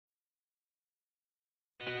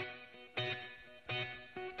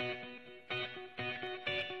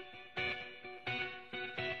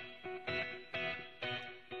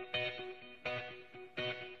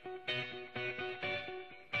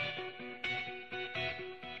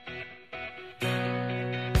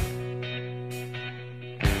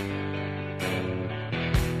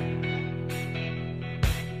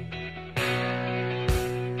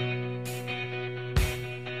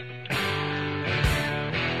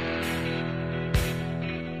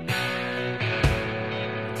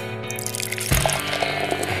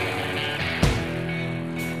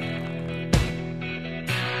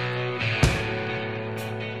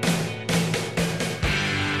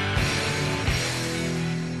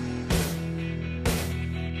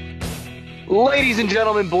Ladies and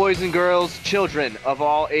gentlemen, boys and girls, children of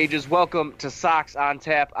all ages, welcome to Sox on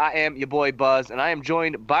Tap. I am your boy Buzz, and I am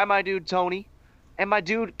joined by my dude Tony and my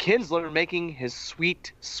dude Kinsler making his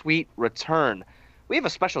sweet, sweet return. We have a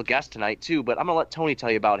special guest tonight, too, but I'm going to let Tony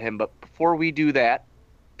tell you about him. But before we do that,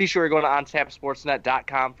 be sure to go to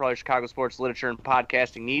ontapsportsnet.com for all your Chicago sports literature and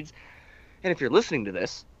podcasting needs. And if you're listening to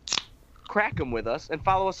this, crack them with us and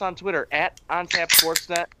follow us on Twitter at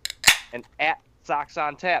ontapsportsnet and at Sox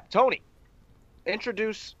on Tap. Tony,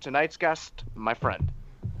 introduce tonight's guest, my friend.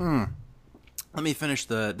 Let me finish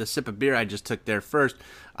the sip of beer I just took there first.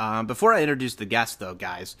 Before I introduce the guest, though,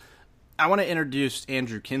 guys, I want to introduce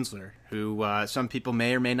Andrew Kinsler, who some people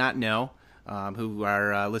may or may not know, who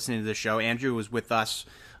are listening to the show. Andrew was with us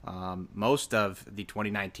most of the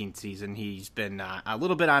 2019 season. He's been a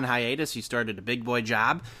little bit on hiatus. He started a big boy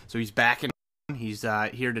job, so he's back and he's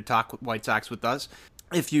here to talk White Sox with us.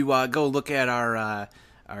 If you go look at our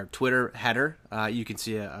Twitter header, you can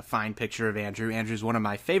see a fine picture of Andrew. Andrew's one of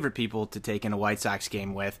my favorite people to take in a White Sox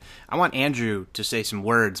game with. I want Andrew to say some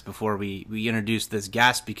words before we introduce this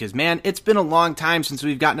guest because, man, it's been a long time since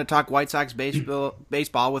we've gotten to talk White Sox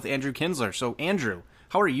baseball with Andrew Kinsler. So, Andrew,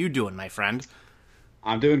 how are you doing, my friend?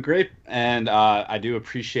 I'm doing great, and I do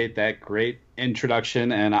appreciate that great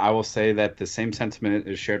introduction, and I will say that the same sentiment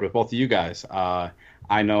is shared with both of you guys. I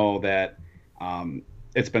know that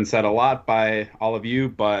it's been said a lot by all of you,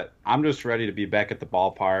 but I'm just ready to be back at the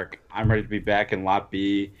ballpark. I'm ready to be back in Lot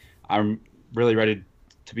B. I'm really ready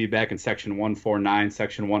to be back in Section 149,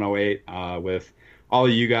 Section 108, with all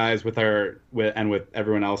of you guys, with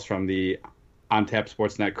everyone else from the On Tap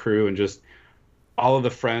Sportsnet crew, and just all of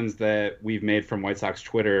the friends that we've made from White Sox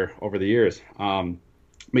Twitter over the years. But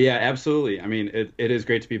yeah, absolutely. I mean, it is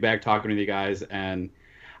great to be back talking to you guys, and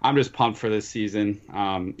I'm just pumped for this season.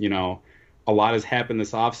 A lot has happened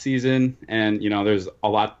this off season, and there's a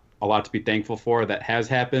lot to be thankful for that has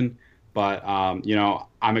happened. But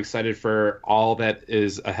I'm excited for all that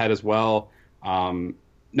is ahead as well.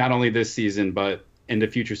 Not only this season, but into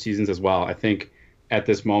future seasons as well. I think at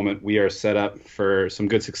this moment we are set up for some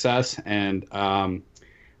good success, and I'm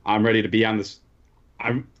ready to be on this.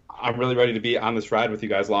 I'm really ready to be on this ride with you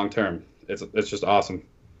guys long term. It's just awesome.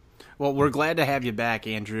 Well, we're glad to have you back,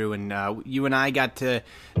 Andrew, and you and I got to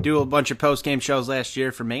do a bunch of post-game shows last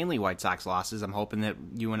year for mainly White Sox losses. I'm hoping that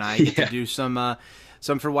you and I get to do some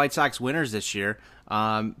for White Sox winners this year.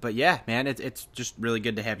 But yeah, man, it's just really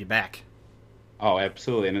good to have you back. Oh,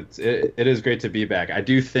 absolutely, and it is great to be back. I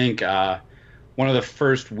do think one of the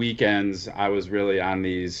first weekends I was really on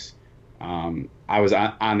these, I was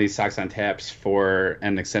on these Sox on Taps for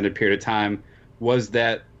an extended period of time was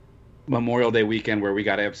that Memorial Day weekend where we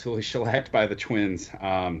got absolutely shellacked by the Twins.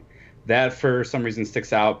 That for some reason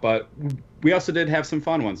sticks out, but we also did have some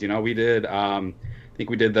fun ones. We did, I think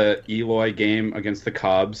we did the Eloy game against the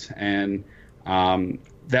Cubs, and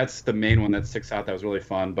that's the main one that sticks out. That was really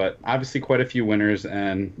fun, but obviously quite a few winners,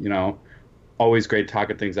 and always great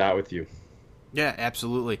talking things out with you. Yeah,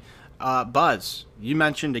 absolutely. Buzz, you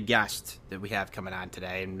mentioned a guest that we have coming on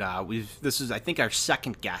today, and this is, I think, our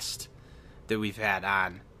second guest that we've had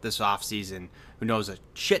on this offseason who knows a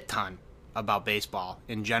shit ton about baseball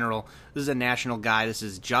in general. This is a national guy. This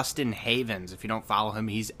is Justin Havens. If you don't follow him,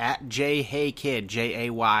 he's at JayHayKid,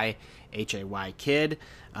 Jayhay Kid,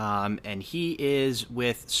 and he is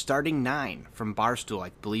with Starting Nine from Barstool. I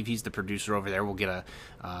believe he's the producer over there. We'll get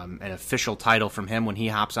an official title from him when he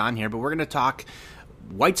hops on here, but we're going to talk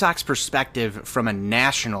White Sox perspective from a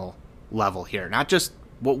national level here, not just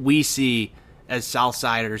what we see as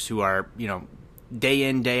Southsiders who are, day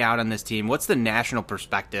in, day out on this team. What's the national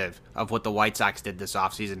perspective of what the White Sox did this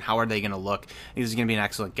offseason? How are they going to look? I think this is going to be an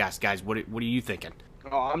excellent guest, guys. What are you thinking?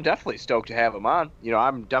 Oh, I'm definitely stoked to have him on.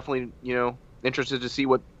 I'm definitely, interested to see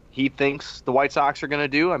what he thinks the White Sox are going to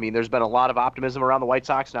do. I mean, there's been a lot of optimism around the White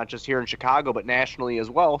Sox, not just here in Chicago, but nationally as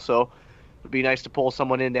well. So it'd be nice to pull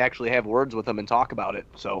someone in to actually have words with them and talk about it.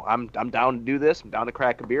 So I'm down to do this. I'm down to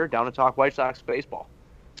crack a beer, down to talk White Sox baseball.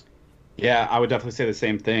 Yeah, I would definitely say the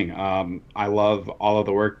same thing. I love all of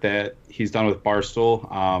the work that he's done with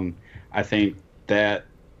Barstool. I think that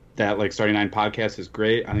like Starting Nine podcast is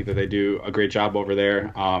great. I think that they do a great job over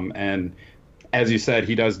there. And as you said,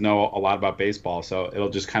 he does know a lot about baseball. So it'll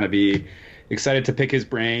just kind of be excited to pick his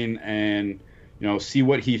brain and, see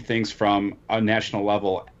what he thinks from a national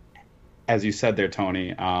level. As you said there,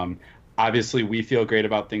 Tony, obviously we feel great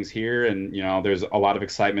about things here and, there's a lot of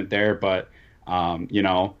excitement there, but,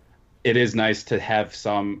 it is nice to have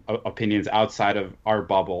some opinions outside of our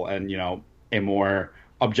bubble and, a more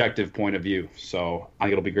objective point of view. So I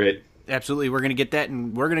think it'll be great. Absolutely. We're going to get that,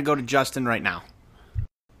 and we're going to go to Justin right now.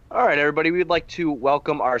 All right, everybody, we'd like to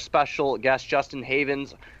welcome our special guest, Justin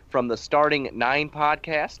Havens from the Starting Nine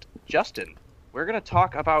podcast. Justin, we're going to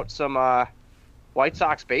talk about some White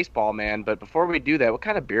Sox baseball, man. But before we do that, what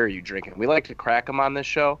kind of beer are you drinking? We like to crack them on this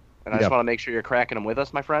show, and I just want to make sure you're cracking them with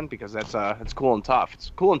us, my friend, because that's cool and tough.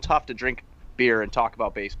 It's cool and tough to drink beer and talk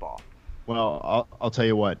about baseball. Well, I'll tell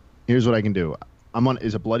you what. Here's what I can do.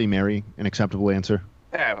 Is a Bloody Mary an acceptable answer?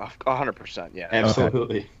 Yeah, 100%. Yeah,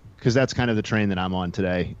 Absolutely. Okay. Because that's kind of the train that I'm on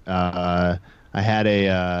today. I had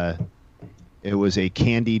it was a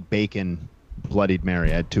candied bacon Bloodied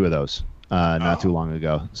Mary. I had 2 of those not too long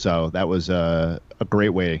ago. So that was a great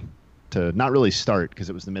way to not really start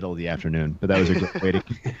because it was the middle of the afternoon, but that was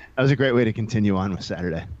a great way to continue on with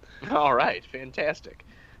Saturday. All right, fantastic.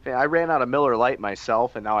 Yeah, I ran out of Miller Lite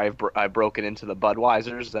myself, and now I've broken into the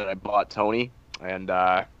Budweisers that I bought Tony, and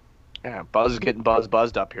yeah, Buzz is getting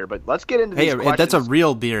buzzed up here, but let's get into these questions. That's a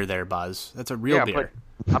real beer there, Buzz. That's a real beer.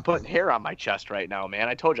 I'm putting hair on my chest right now, man.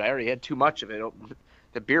 I told you I already had too much of it.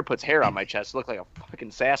 The beer puts hair on my chest. I look like a fucking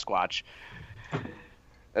Sasquatch.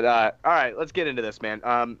 But, all right, let's get into this, man.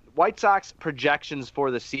 White Sox projections for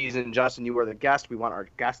the season. Justin, you were the guest. We want our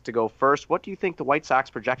guest to go first. What do you think the White Sox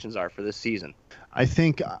projections are for this season? I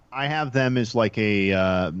think I have them as like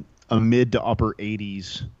a mid to upper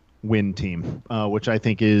 80s win team, which I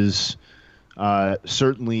think is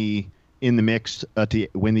certainly in the mix to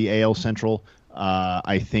win the AL Central.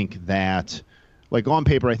 I think that, like on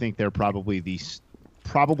paper, I think they're probably the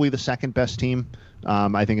second best team.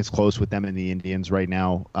 I think it's close with them and the Indians right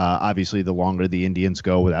now. Obviously, the longer the Indians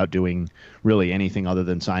go without doing really anything other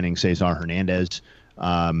than signing Cesar Hernandez,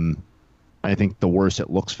 I think the worse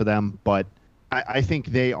it looks for them. But I think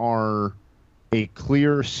they are a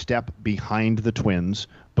clear step behind the Twins,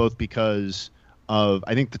 both because of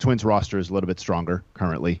I think the Twins roster is a little bit stronger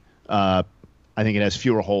currently. I think it has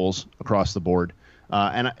fewer holes across the board.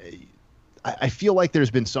 And I feel like there's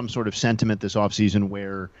been some sort of sentiment this offseason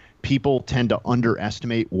where people tend to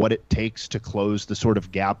underestimate what it takes to close the sort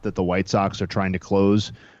of gap that the White Sox are trying to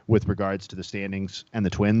close with regards to the standings and the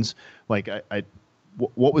Twins. Like,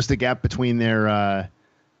 what was the gap between their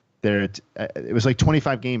it was like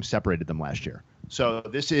 25 games separated them last year. So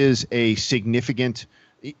this is a significant,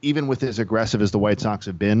 even with as aggressive as the White Sox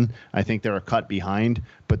have been, I think they're a cut behind.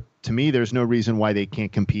 But to me, there's no reason why they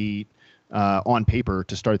can't compete on paper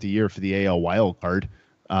to start the year for the AL wild card.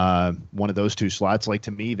 One of those 2 slots. Like,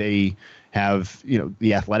 to me, they have,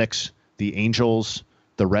 the Athletics, the Angels,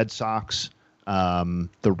 the Red Sox,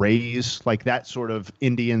 the Rays, like that sort of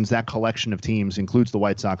Indians, that collection of teams includes the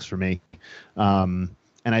White Sox for me.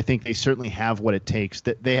 And I think they certainly have what it takes.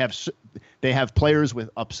 That they have players with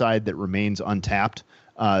upside that remains untapped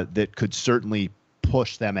that could certainly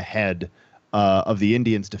push them ahead of the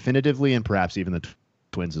Indians definitively, and perhaps even the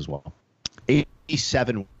Twins as well.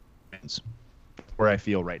 87 wins, where I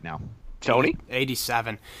feel right now. Tony?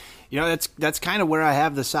 87. That's kind of where I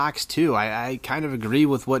have the Sox too. I kind of agree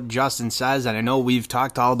with what Justin says, and I know we've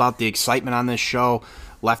talked all about the excitement on this show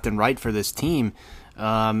left and right for this team.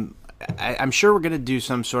 I'm sure we're going to do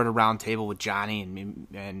some sort of roundtable with Johnny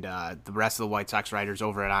and the rest of the White Sox writers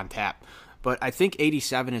over at On Tap. But I think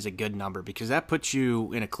 87 is a good number because that puts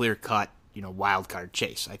you in a clear-cut, wild card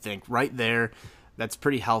chase. I think right there, that's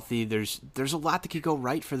pretty healthy. There's a lot that could go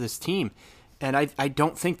right for this team. And I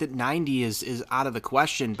don't think that 90 is out of the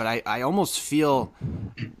question, but I almost feel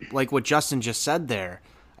like what Justin just said there.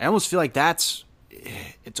 I almost feel like it's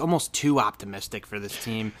almost too optimistic for this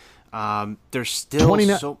team. There's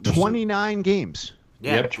still 29 games.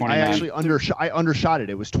 Yeah, yep, 29. I actually undershot it.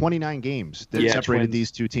 It was 29 games that separated these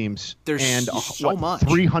 2 teams. There's so much.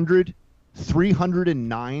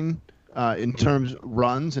 309 in terms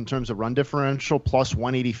of run differential, plus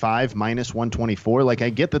 185, minus 124. Like, I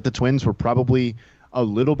get that the Twins were probably a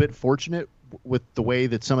little bit fortunate with the way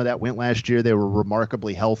that some of that went last year. They were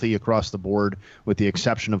remarkably healthy across the board, with the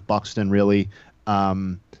exception of Buxton, really.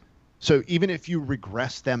 So even if you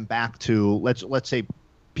regress them back to, let's say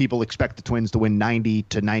people expect the Twins to win 90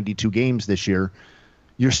 to 92 games this year,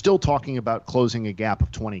 you're still talking about closing a gap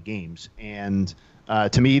of 20 games. And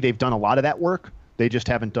to me, they've done a lot of that work. They just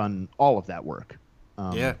haven't done all of that work.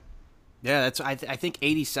 Yeah, I think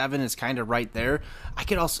 87 is kind of right there. I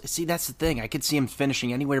could also see, that's the thing. I could see him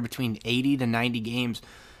finishing anywhere between 80 to 90 games.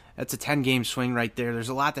 That's a 10-game swing right there. There's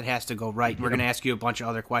a lot that has to go right. We're going to ask you a bunch of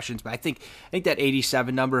other questions, but I think that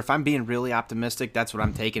 87 number, if I'm being really optimistic, that's what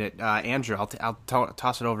I'm taking it. Andrew, I'll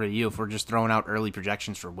toss it over to you if we're just throwing out early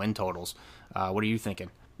projections for win totals. What are you thinking?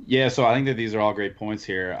 Yeah, so I think that these are all great points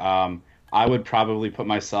here. I would probably put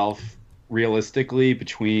myself realistically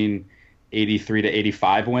between 83 to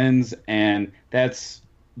 85 wins, and that's,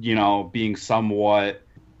 being somewhat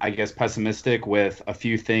I guess, pessimistic with a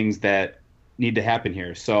few things that need to happen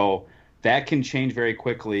here. So that can change very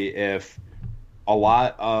quickly if a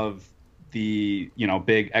lot of the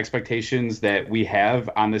big expectations that we have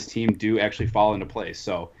on this team do actually fall into place.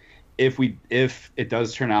 So if it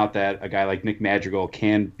does turn out that a guy like Nick Madrigal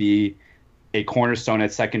can be a cornerstone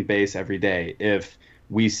at second base every day, if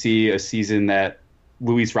we see a season that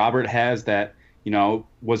Luis Robert has that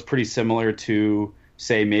was pretty similar to,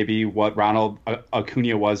 say, maybe what Ronald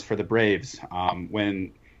Acuna was for the Braves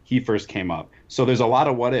when he first came up. So there's a lot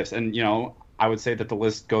of what ifs, and I would say that the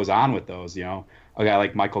list goes on with those. A guy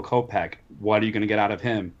like Michael Kopech, what are you going to get out of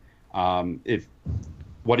him?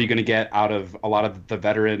 What are you going to get out of a lot of the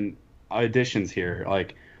veteran additions here?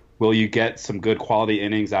 Like, will you get some good quality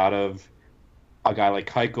innings out of a guy like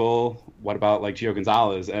Keuchel? What about like Gio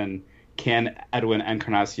Gonzalez? And can Edwin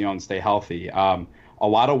Encarnacion stay healthy? A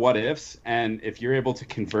lot of what ifs, and if you're able to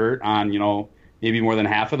convert on maybe more than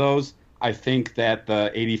half of those, I think that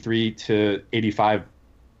the 83 to 85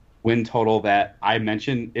 win total that I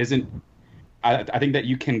mentioned isn't. I think that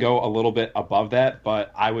you can go a little bit above that,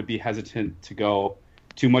 but I would be hesitant to go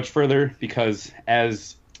too much further because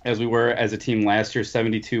as we were as a team last year,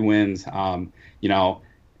 72 wins.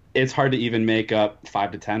 It's hard to even make up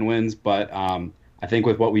 5 to 10 wins, but I think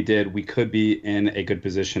with what we did, we could be in a good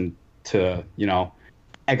position to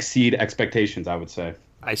exceed expectations, I would say.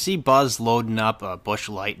 I see Buzz loading up a Busch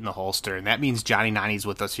Light in the holster, and that means Johnny Nani's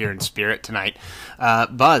with us here in spirit tonight.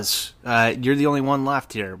 Buzz, you're the only one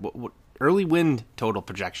left here. What early win total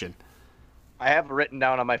projection? I have written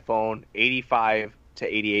down on my phone 85 to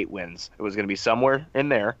 88 wins. It was going to be somewhere in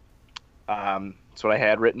there. That's what I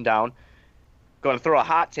had written down. Going to throw a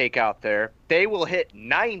hot take out there. They will hit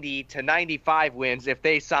 90 to 95 wins if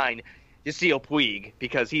they sign Yasiel Puig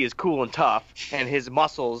because he is cool and tough and his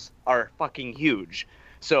muscles are fucking huge.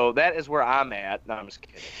 So that is where I'm at. No, I'm just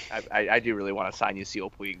kidding. I do really want to sign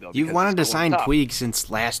Yasiel Puig though. You've wanted to sign Puig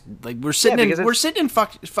since last. Like we're sitting in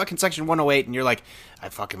fucking section 108, and you're like, I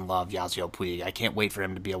fucking love Yasiel Puig. I can't wait for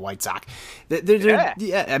him to be a White Sox.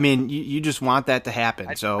 Yeah, I mean, you just want that to happen.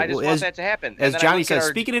 I just want that to happen. As Johnny says,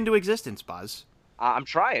 speak it into existence, Buzz. I'm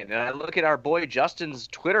trying, and I look at our boy Justin's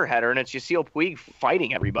Twitter header, and it's Yasiel Puig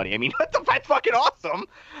fighting everybody. I mean, that's fucking awesome.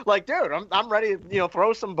 Like, dude, I'm ready to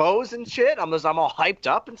throw some bows and shit. I'm all hyped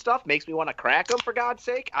up and stuff. Makes me want to crack them for God's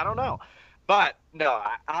sake. I don't know, but no,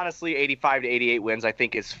 honestly, 85 to 88 wins I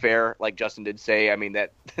think is fair. Like Justin did say, I mean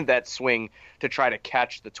that swing to try to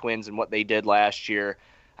catch the Twins and what they did last year.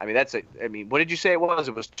 I mean, what did you say it was?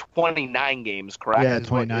 It was 29 games, correct? Yeah,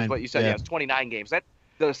 29. Is what you said. Yeah, it's 29 games.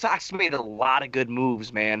 The Sox made a lot of good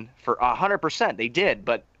moves, man, for 100%. They did,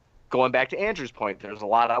 but going back to Andrew's point, there's a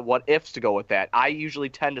lot of what-ifs to go with that. I usually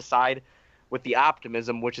tend to side with the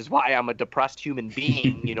optimism, which is why I'm a depressed human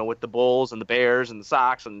being, with the Bulls and the Bears and the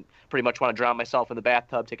Sox and pretty much want to drown myself in the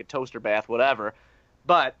bathtub, take a toaster bath, whatever.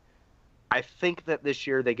 But I think that this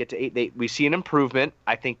year they get to 8. We see an improvement.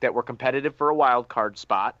 I think that we're competitive for a wild card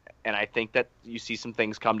spot, and I think that you see some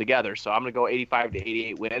things come together. So I'm going to go 85 to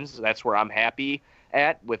 88 wins. That's where I'm happy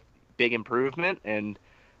at with big improvement, and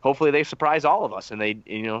hopefully they surprise all of us and they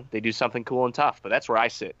do something cool and tough. But that's where I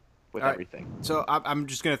sit with everything. So I'm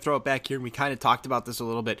just going to throw it back here, and we kind of talked about this a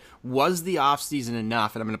little bit. Was the offseason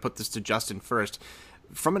enough? And I'm going to put this to Justin first.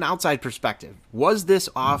 From an outside perspective, was this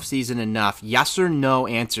offseason enough? Yes or no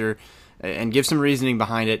answer, and give some reasoning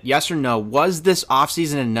behind it. Yes or no, was this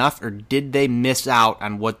offseason enough, or did they miss out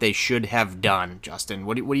on what they should have done, Justin?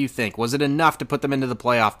 What do you think? Was it enough to put them into the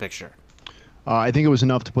playoff picture? I think it was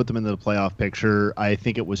enough to put them into the playoff picture. I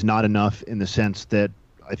think it was not enough in the sense that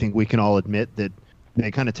I think we can all admit that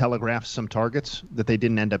they kind of telegraphed some targets that they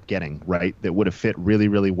didn't end up getting, right? That would have fit really,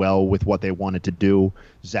 really well with what they wanted to do.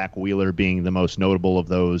 Zach Wheeler being the most notable of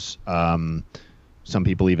those. Some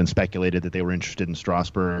people even speculated that they were interested in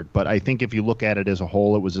Strasburg. But I think if you look at it as a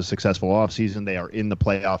whole, it was a successful offseason. They are in the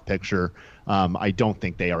playoff picture. I don't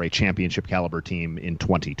think they are a championship caliber team in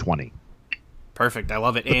 2020. Perfect. I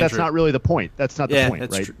love it, but Andrew. That's not really the point. That's not the point,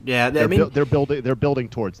 right? Yeah, they're building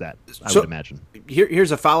towards that. I would imagine.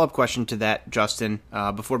 Here's a follow-up question to that, Justin.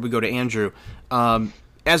 Before we go to Andrew,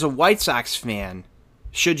 as a White Sox fan,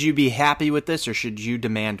 should you be happy with this, or should you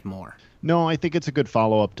demand more? No, I think it's a good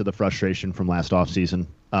follow-up to the frustration from last offseason.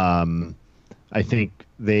 I think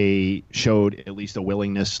they showed at least a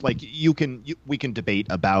willingness. Like we can debate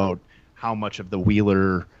about how much of the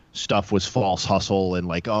Wheeler stuff was false hustle and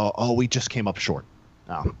like, oh, we just came up short.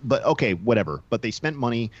 But okay, whatever. But they spent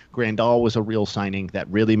money. Grandal was a real signing that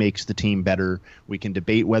really makes the team better. We can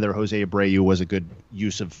debate whether Jose Abreu was a good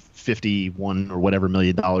use of $51 or whatever $1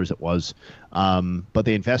 million it was. But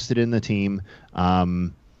they invested in the team.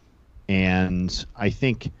 And And I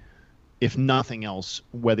think, if nothing else,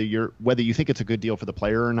 whether you think it's a good deal for the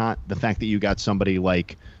player or not, the fact that you got somebody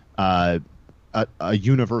like a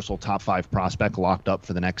universal top 5 prospect locked up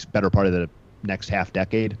for the better part of the next half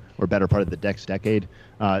decade or better part of the next decade,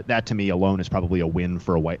 that to me alone is probably a win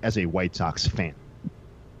as a White Sox fan.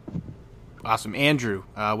 Awesome. Andrew,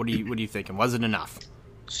 what are you thinking? Was it enough?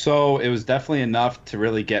 So it was definitely enough to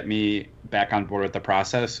really get me back on board with the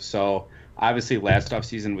process. So obviously last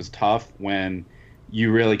offseason was tough when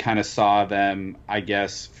you really kind of saw them, I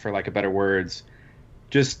guess, for lack of better words,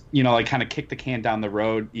 just, like kind of kick the can down the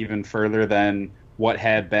road even further than what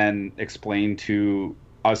had been explained to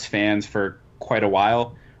us fans for quite a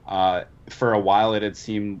while. For a while, it had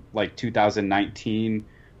seemed like 2019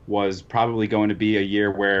 was probably going to be a year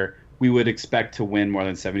where we would expect to win more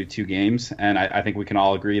than 72 games. And I think we can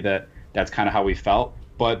all agree that that's kind of how we felt.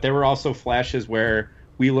 But there were also flashes where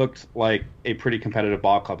we looked like a pretty competitive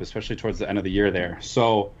ball club, especially towards the end of the year there.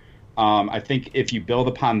 So I think if you build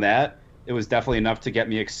upon that, it was definitely enough to get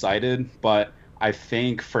me excited. But I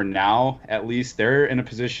think for now, at least, they're in a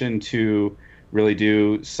position to really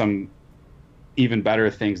do some even better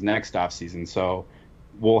things next offseason. So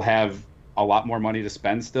we'll have a lot more money to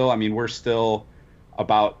spend still. I mean, we're still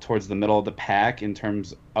about towards the middle of the pack in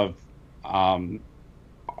terms of our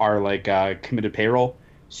committed payroll.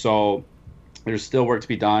 So there's still work to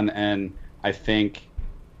be done, and I think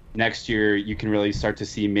next year you can really start to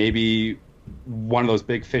see maybe one of those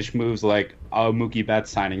big fish moves like a Mookie Betts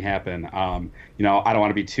signing happen. I don't want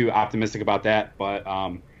to be too optimistic about that, but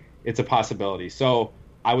it's a possibility. So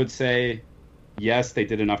I would say, yes, they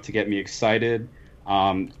did enough to get me excited.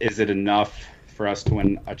 Is it enough for us to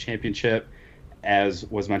win a championship, as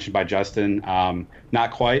was mentioned by Justin?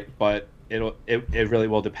 Not quite, but it really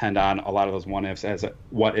will depend on a lot of those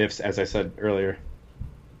what ifs, as I said earlier.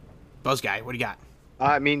 Buzz guy, what do you got?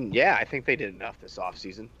 I mean, yeah, I think they did enough this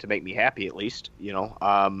offseason to make me happy, at least.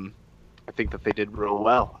 I think that they did real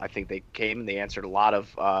well. I think they came and they answered a lot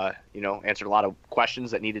of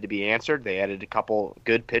questions that needed to be answered. They added a couple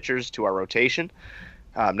good pitchers to our rotation.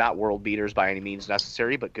 Not world beaters by any means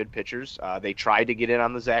necessary, but good pitchers. They tried to get in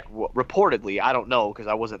on the reportedly, I don't know because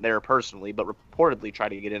I wasn't there personally, but reportedly tried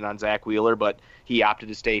to get in on Zach Wheeler, but he opted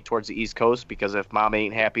to stay towards the East Coast because if mom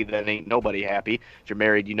ain't happy, then ain't nobody happy. If you're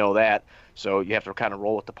married, you know that. So you have to kind of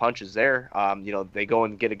roll with the punches there. They go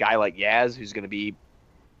and get a guy like Yaz, who's going to be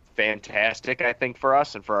fantastic, I think, for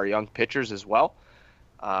us and for our young pitchers as well.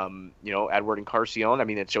 Edward and Carcione. I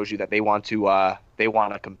mean, it shows you that they want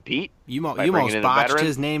to compete. You almost botched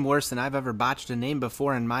his name worse than I've ever botched a name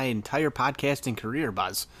before in my entire podcasting career,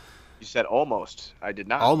 Buzz. You said almost. I did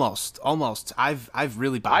not. Almost. I've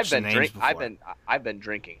really botched names before. I've been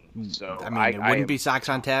drinking. So I mean, it wouldn't be Sox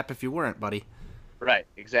on Tap if you weren't, buddy. Right,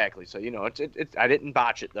 exactly. So it's I didn't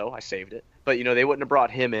botch it though. I saved it. But they wouldn't have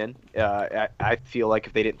brought him in. I feel like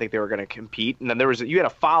if they didn't think they were going to compete. And then you had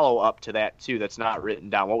a follow up to that too. That's not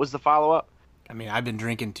written down. What was the follow up? I mean, I've been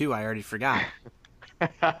drinking too. I already forgot.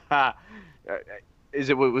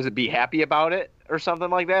 Was it be happy about it or something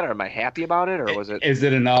like that, or am I happy about it, or was it? Is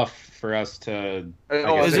it enough for us to?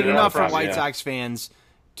 Is it enough for White Sox fans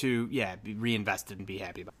to be reinvested and be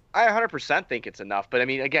happy about it? I 100% think it's enough, but I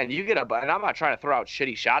mean, again, and I'm not trying to throw out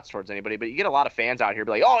shitty shots towards anybody, but you get a lot of fans out here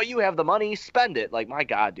be like, "Oh, you have the money, spend it." Like, my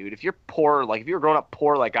God, dude, if you're poor, like if you were growing up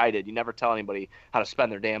poor like I did, you never tell anybody how to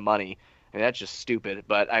spend their damn money. I mean, that's just stupid.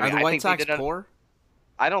 But I mean, are the White I think Sox poor?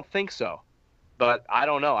 I don't think so, but I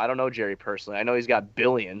don't know. I don't know Jerry personally. I know he's got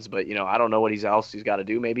billions, but I don't know what else he's got to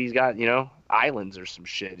do. Maybe he's got islands or some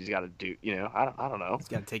shit he's got to do. I don't know. He's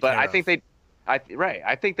got to take but care I of. think they. I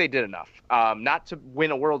think they did enough. Not to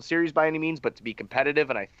win a World Series by any means, but to be competitive,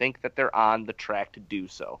 and I think that they're on the track to do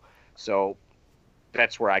so. So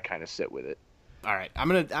that's where I kind of sit with it. All right, I'm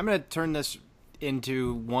gonna turn this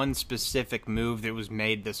into one specific move that was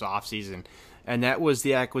made this offseason, and that was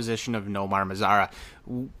the acquisition of Nomar Mazara.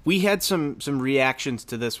 We had some reactions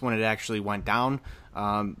to this when it actually went down,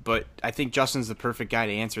 but I think Justin's the perfect guy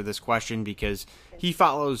to answer this question because he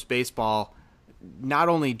follows baseball not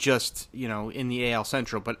only just in the AL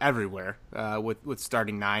Central, but everywhere with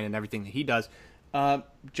starting nine and everything that he does.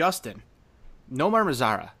 Justin, Nomar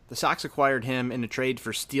Mazara, the Sox acquired him in a trade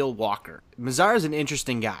for Steele Walker. Mazara's an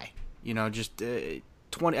interesting guy. Just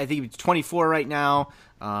 20. I think he's 24 right now.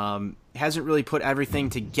 Hasn't really put everything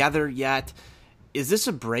together yet. Is this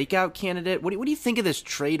a breakout candidate? What do you think of this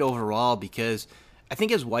trade overall? Because I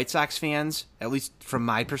think as White Sox fans, at least from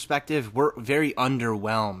my perspective, we're very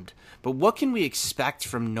underwhelmed. But what can we expect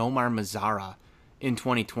from Nomar Mazara in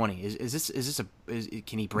 2020?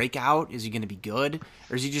 Can he break out? Is he going to be good,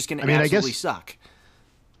 or is he just going to absolutely suck?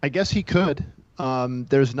 I guess he could.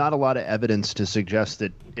 There's not a lot of evidence to suggest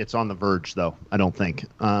that it's on the verge, though. I don't think.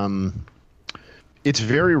 It's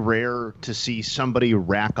very rare to see somebody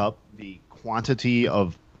rack up the quantity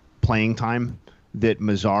of playing time that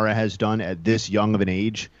Mazara has done at this young of an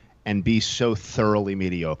age and be so thoroughly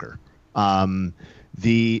mediocre. Since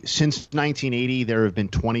 1980, there have been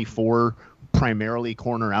 24 primarily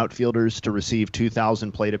corner outfielders to receive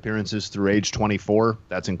 2,000 plate appearances through age 24.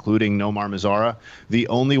 That's including Nomar Mazara. The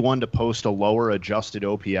only one to post a lower adjusted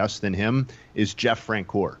OPS than him is Jeff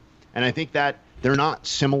Francoeur. And I think that they're not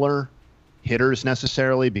similar hitters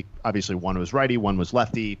necessarily. Obviously, one was righty, one was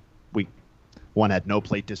lefty. One had no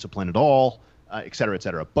plate discipline at all, et cetera, et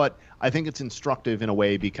cetera. But I think it's instructive in a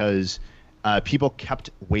way because people kept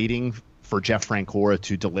waiting for Jeff Francoeur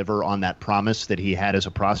to deliver on that promise that he had as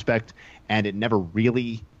a prospect, and it never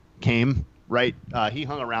really came, right? He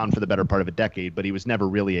hung around for the better part of a decade, but he was never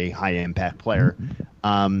really a high-impact player.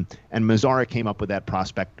 And Mazara came up with that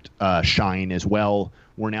prospect shine as well.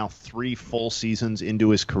 We're now 3 full seasons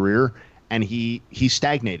into his career, and he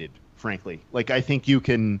stagnated, frankly. Like, I think you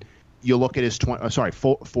look at his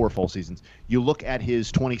 4 full seasons. You look at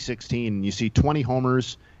his 2016, and you see 20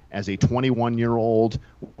 homers as a 21-year-old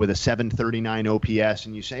with a 739 OPS,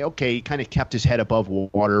 and you say, okay, he kind of kept his head above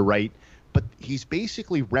water, right? But he's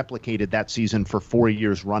basically replicated that season for 4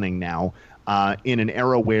 years running now in an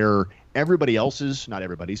era where everybody else's, not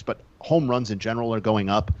everybody's, but home runs in general are going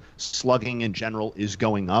up. Slugging in general is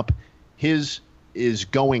going up. His is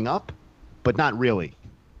going up, but not really.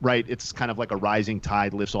 Right, it's kind of like a rising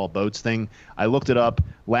tide lifts all boats thing. I looked it up.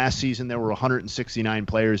 Last season, there were 169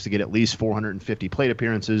 players to get at least 450 plate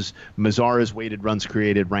appearances. Mazara's weighted runs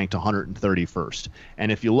created ranked 131st.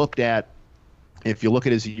 And if you look at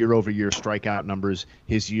his year-over-year strikeout numbers,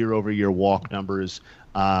 his year-over-year walk numbers,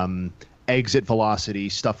 exit velocity,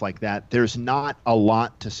 stuff like that, there's not a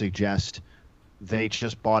lot to suggest they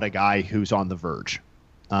just bought a guy who's on the verge.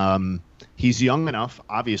 He's young enough,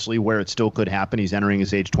 obviously, where it still could happen. He's entering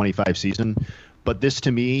his age 25 season. But this,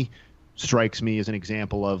 to me, strikes me as an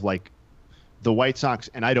example of, like, the White Sox,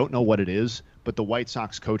 and I don't know what it is, but the White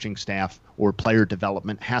Sox coaching staff or player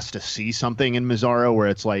development has to see something in Mazara where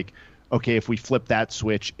it's like, okay, if we flip that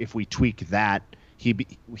switch, if we tweak that,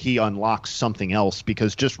 he unlocks something else,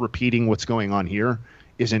 because just repeating what's going on here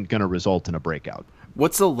isn't going to result in a breakout.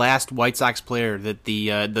 What's the last White Sox player that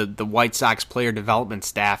the White Sox player development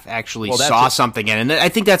staff actually saw something in? And I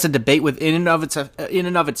think that's a debate in and of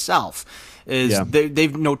itself.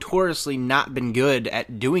 They've notoriously not been good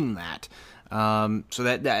at doing that. So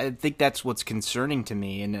that I think that's what's concerning to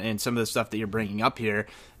me, and some of the stuff that you're bringing up here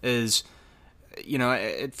is, you know,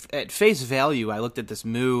 at face value, I looked at this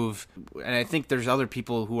move, and I think there's other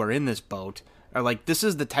people who are in this boat are like, this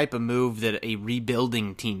is the type of move that a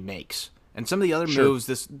rebuilding team makes. And some of the other moves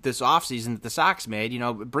this offseason that the Sox made, you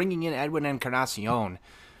know, bringing in Edwin Encarnacion,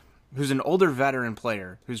 who's an older veteran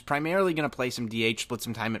player, who's primarily going to play some DH, split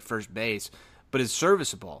some time at first base, but is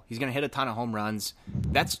serviceable. He's going to hit a ton of home runs.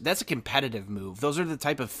 That's a competitive move. Those are the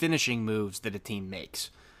type of finishing moves that a team makes.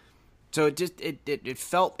 So it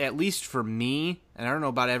felt, at least for me, and I don't know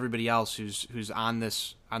about everybody else who's on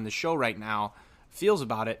the show right now, feels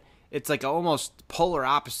about it. It's like almost polar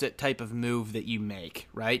opposite type of move that you make,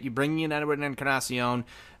 right? You bring in Edward Encarnacion.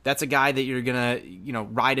 That's a guy that you're gonna, you know,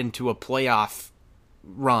 ride into a playoff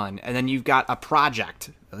run, and then you've got a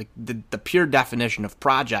project, like the pure definition of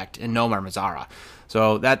project in Nomar Mazara.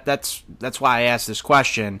 So that's why I asked this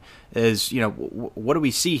question. Is, you know, what do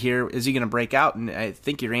we see here? Is he going to break out? And I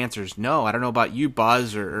think your answer is no. I don't know about you,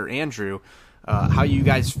 Buzz or Andrew. How you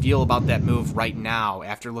guys feel about that move right now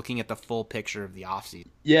after looking at the full picture of the offseason?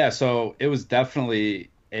 Yeah, so it was definitely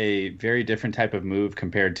a very different type of move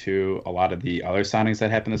compared to a lot of the other signings that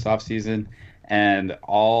happened this offseason. And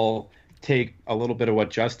I'll take a little bit of what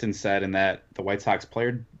Justin said, in that the White Sox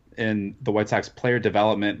player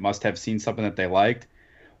development must have seen something that they liked.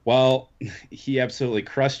 Well, he absolutely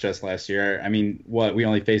crushed us last year. I mean, we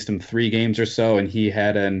only faced him 3 games or so, and he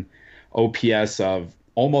had an OPS of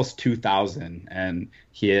almost 2,000, and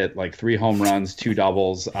he hit like 3 home runs, 2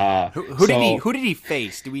 doubles. Who did he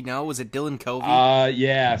face? Do we know? Was it Dylan Covey?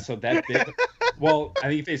 Yeah. So that big. Well, I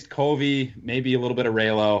think he faced Covey, maybe a little bit of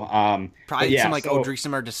Raylo. Probably some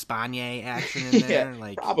Odrisamer or Despaigne action in there.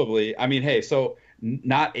 Yeah, probably. I mean, hey, so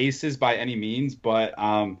not aces by any means, but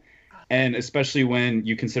and especially when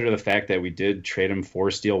you consider the fact that we did trade him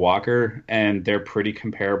for Steele Walker, and they're pretty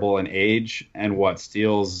comparable in age, and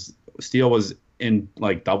Steele was in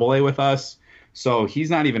like Double A with us, so he's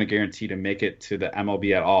not even a guarantee to make it to the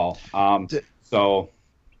MLB at all. Sorry.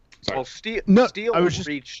 Well, Steele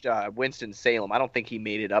reached Winston-Salem. I don't think he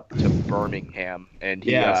made it up to Birmingham, and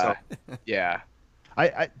yeah.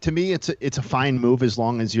 To me, it's a fine move as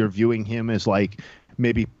long as you're viewing him as like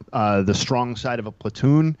maybe the strong side of a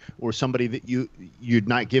platoon or somebody that you're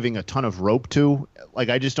not giving a ton of rope to. Like,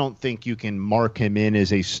 I just don't think you can mark him in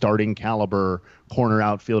as a starting caliber corner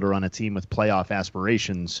outfielder on a team with playoff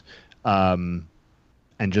aspirations, and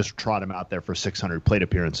just trot him out there for 600 plate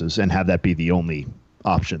appearances and have that be the only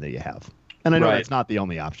option that you have. And I know that's not the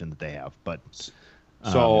only option that they have, but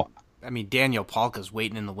I mean, Daniel Palka's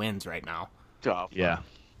waiting in the wings right now. Tough. Yeah.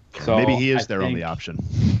 So maybe he is their only option.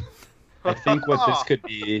 I think what this could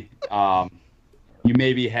be, you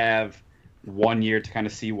maybe have 1 year to kind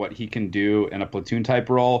of see what he can do in a platoon type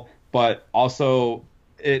role, but also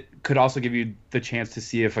it could also give you the chance to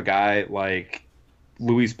see if a guy like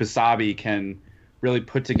Luis Basabe can really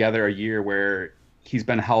put together a year where he's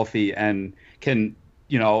been healthy and can,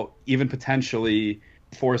 even potentially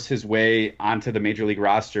force his way onto the major league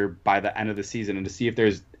roster by the end of the season, and to see if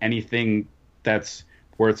there's anything that's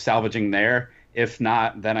worth salvaging there. If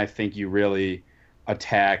not, then I think you really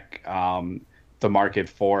attack the market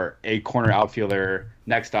for a corner outfielder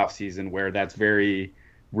next offseason where that's very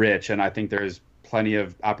rich, and I think there's plenty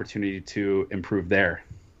of opportunity to improve there.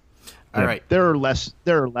 All right. There are less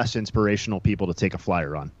inspirational people to take a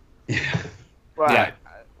flyer on. Well, Yeah.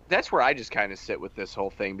 That's where I just kind of sit with this whole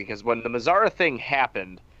thing, because when the Mazara thing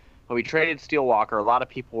happened, when we traded Steele Walker, a lot of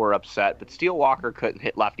people were upset, but Steele Walker couldn't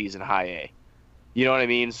hit lefties in high A. You know what I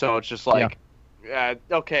mean? So it's just like,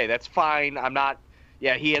 okay, that's fine.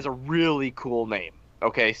 He has a really cool name.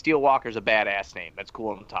 Okay, Steele Walker's a badass name. That's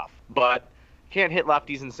cool and tough. But can't hit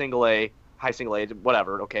lefties in single A, high single A,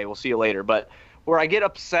 whatever. Okay, we'll see you later. But where I get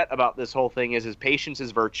upset about this whole thing is patience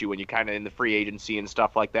is virtue when you kind of in the free agency and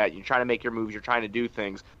stuff like that. You're trying to make your moves. You're trying to do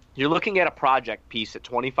things. You're looking at a project piece at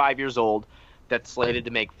 25 years old that's slated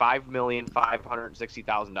to make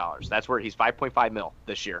 $5,560,000. That's where he's $5.5 million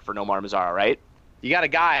this year for Nomar Mazara, right? You got a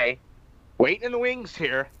guy waiting in the wings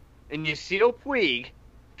here, and you see Puig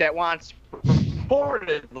that wants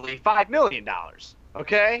reportedly $5 million,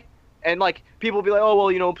 okay? And, like, people will be like, oh, well,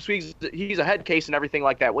 Puig's, he's a head case and everything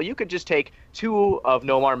like that. Well, you could just take 2 of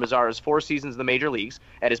Nomar Mazara's 4 seasons in the major leagues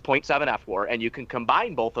at his .7 F-WAR, and you can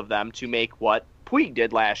combine both of them to make what Puig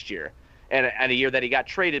did last year and a year that he got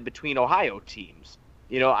traded between Ohio teams.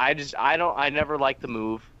 I never liked the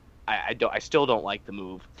move. I still don't like the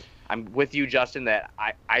move. I'm with you, Justin, that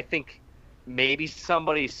I think maybe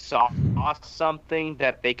somebody saw something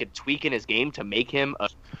that they could tweak in his game to make him a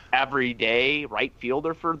everyday right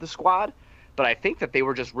fielder for the squad. But I think that they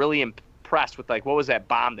were just really impressed with, like, what was that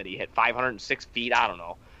bomb that he hit? 506 feet? I don't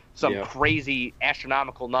know. Some crazy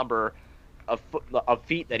astronomical number of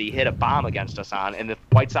feet that he hit a bomb against us on, and the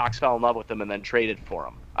White Sox fell in love with him and then traded for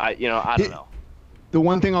him. I don't know. The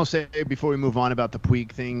one thing I'll say before we move on about the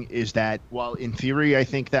Puig thing is that while in theory I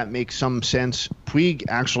think that makes some sense, Puig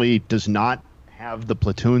actually does not have the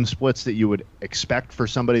platoon splits that you would expect for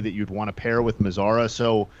somebody that you'd want to pair with Mazara.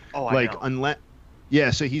 So,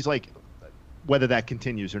 so he's like, whether that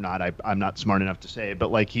continues or not, I'm not smart enough to say,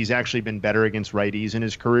 but like he's actually been better against righties in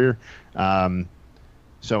his career.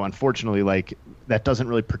 So unfortunately, like, that doesn't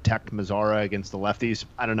really protect Mazara against the lefties.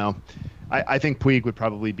 I don't know. I think Puig would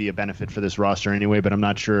probably be a benefit for this roster anyway, but I'm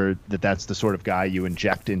not sure that that's the sort of guy you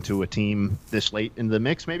inject into a team this late in the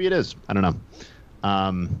mix. Maybe it is. I don't know.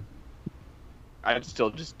 I'd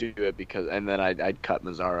still just do it and then I'd cut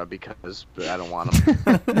Mazara because I don't want him.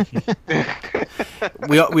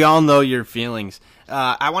 we all know your feelings.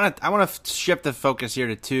 I want to shift the focus here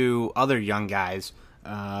to 2 other young guys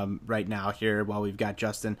right now here while we've got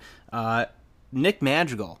Justin. Nick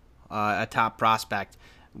Madrigal, a top prospect.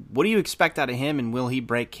 What do you expect out of him, and will he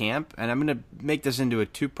break camp? And I'm going to make this into a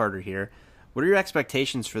 2-parter here. What are your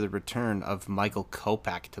expectations for the return of Michael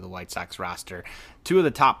Kopech to the White Sox roster? 2 of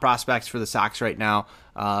the top prospects for the Sox right now.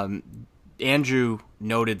 Andrew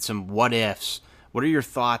noted some what-ifs. What are your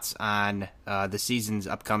thoughts on the seasons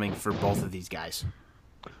upcoming for both of these guys?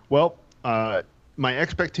 Well, my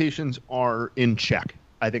expectations are in check.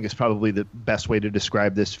 I think is probably the best way to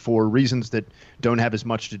describe this, for reasons that don't have as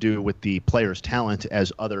much to do with the player's talent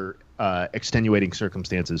as other extenuating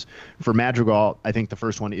circumstances. For Madrigal, I think the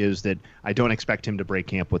first one is that I don't expect him to break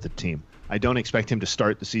camp with the team. I don't expect him to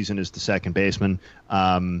start the season as the second baseman.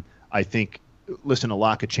 I think, a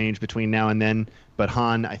lot could change between now and then, but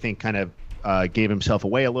Hahn, I think, kind of gave himself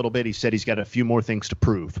away a little bit. He said he's got a few more things to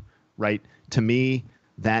prove, right? To me,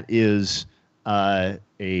 that is a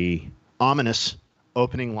ominous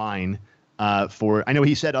opening line for, I know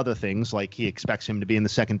he said other things, like he expects him to be in the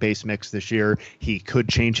second base mix this year. He could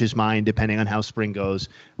change his mind depending on how spring goes.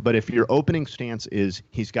 But if your opening stance is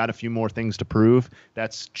he's got a few more things to prove,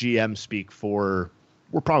 that's GM speak for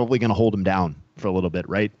we're probably going to hold him down for a little bit,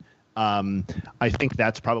 right? I think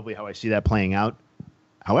that's probably how I see that playing out.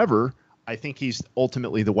 However, I think he's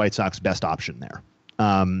ultimately the White Sox best option there.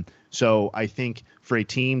 So I think for a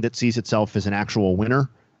team that sees itself as an actual winner,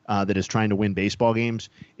 that is trying to win baseball games,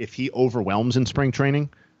 if he overwhelms in spring training,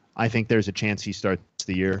 I think there's a chance he starts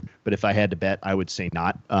the year. But if I had to bet, I would say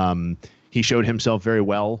not. He showed himself very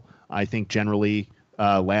well, I think, generally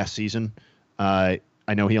last season. I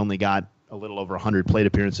know he only got a little over 100 plate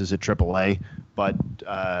appearances at AAA, but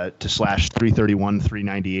to slash 331,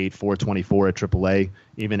 398, 424 at AAA,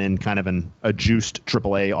 even in kind of a juiced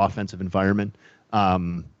AAA offensive environment,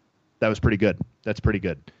 that was pretty good. That's pretty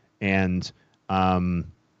good. And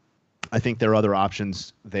I think there are other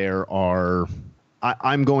options. There are,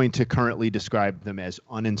 I'm going to currently describe them as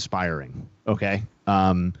uninspiring. Okay.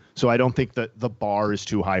 So I don't think that the bar is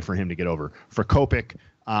too high for him to get over. For Kopech,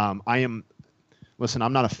 listen,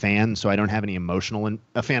 I'm not a fan, so I don't have any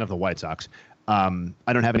a fan of the White Sox. I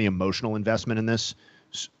don't have any emotional investment in this,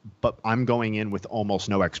 but I'm going in with almost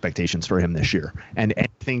no expectations for him this year. And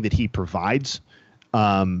anything that he provides,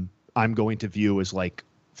 I'm going to view as like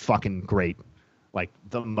fucking great. Like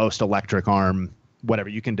the most electric arm, whatever.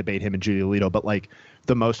 You can debate him and Giolito, but like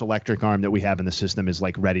the most electric arm that we have in the system is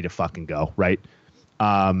like ready to fucking go, right?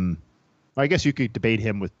 I guess you could debate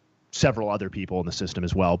him with several other people in the system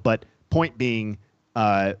as well. But point being,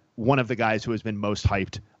 one of the guys who has been most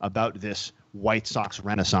hyped about this White Sox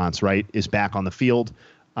renaissance, right, is back on the field.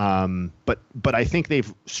 But I think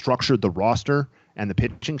they've structured the roster and the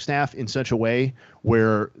pitching staff in such a way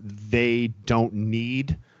where they don't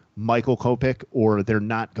need Michael Kopech, or they're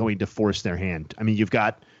not going to force their hand. I mean, you've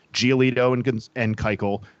got Giolito and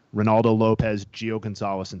Keuchel, Ronaldo Lopez, Gio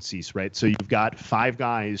Gonzalez, and Cease, right? So you've got 5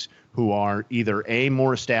 guys who are either A,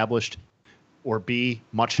 more established, or B,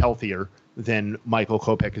 much healthier than Michael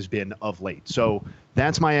Kopech has been of late. So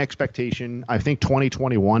that's my expectation. I think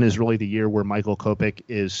 2021 is really the year where Michael Kopech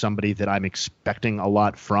is somebody that I'm expecting a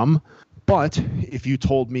lot from. But if you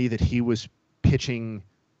told me that he was pitching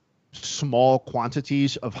small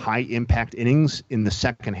quantities of high impact innings in the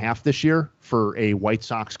second half this year for a White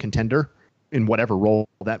Sox contender in whatever role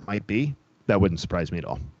that might be, that wouldn't surprise me at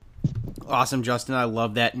all. Awesome, Justin. I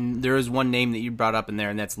love that. And there is one name that you brought up in there,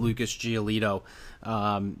 and that's Lucas Giolito.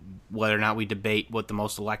 Whether or not we debate what the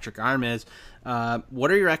most electric arm is, what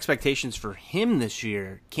are your expectations for him this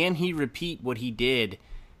year? Can he repeat what he did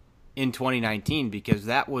in 2019? Because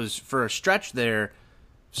that was, for a stretch there,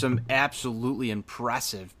 some absolutely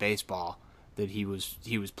impressive baseball that he was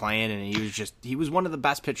playing, and he was one of the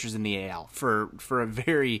best pitchers in the AL for a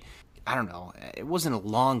very, I don't know, it wasn't a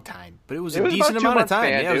long time, but it was a decent amount of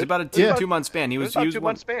time. Span, it was about a 2-month span. He was about a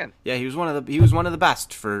 2-month span. Yeah, he was one of the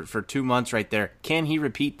best for 2 months right there. Can he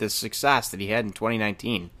repeat the success that he had in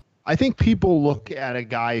 2019? I think people look at a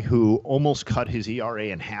guy who almost cut his ERA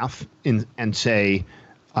in half and say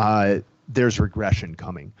there's regression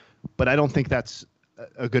coming, but I don't think that's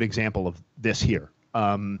a good example of this here.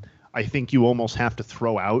 I think you almost have to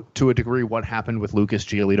throw out, to a degree, what happened with Lucas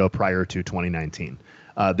Giolito prior to 2019.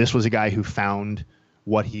 This was a guy who found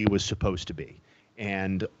what he was supposed to be.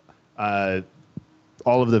 And all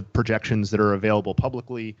of the projections that are available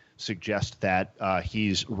publicly suggest that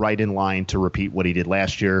he's right in line to repeat what he did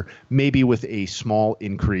last year, maybe with a small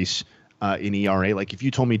increase in ERA. Like if you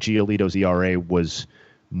told me Giolito's ERA was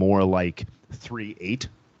more like 3.8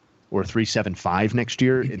 or 3.75 next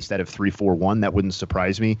year instead of 3.41, that wouldn't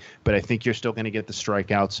surprise me. But I think you're still going to get the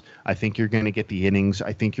strikeouts. I think you're going to get the innings.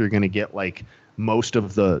 I think you're going to get like most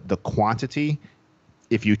of the quantity.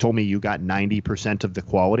 If you told me you got 90% of the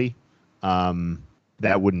quality,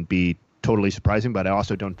 that wouldn't be totally surprising. But I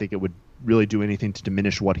also don't think it would really do anything to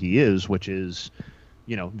diminish what he is, which is,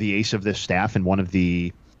 the ace of this staff and one of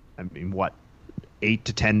the, 8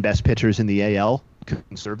 to 10 best pitchers in the AL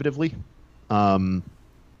conservatively.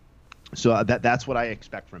 So that's what I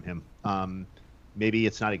expect from him. Maybe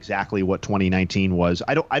it's not exactly what 2019 was.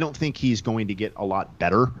 I don't think he's going to get a lot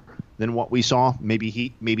better than what we saw. Maybe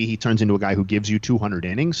he turns into a guy who gives you 200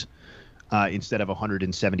 innings instead of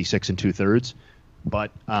 176 and 2/3.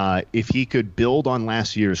 But if he could build on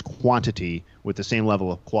last year's quantity with the same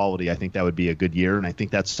level of quality, I think that would be a good year, and I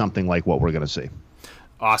think that's something like what we're going to see.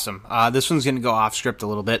 Awesome. This one's going to go off script a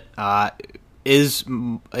little bit. Is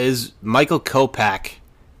Michael Kopech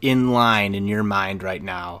in line in your mind right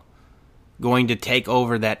now going to take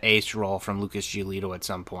over that ace role from Lucas Giolito at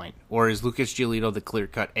some point? Or is Lucas Giolito the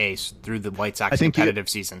clear-cut ace through the White Sox competitive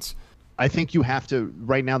seasons? I think you have to,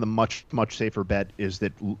 right now the much, much safer bet is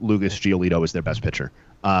that Lucas Giolito is their best pitcher.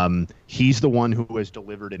 He's the one who has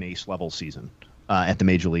delivered an ace-level season at the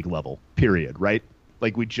major league level, period, right?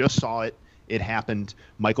 Like we just saw it It happened.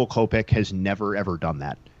 Michael Kopech has never, ever done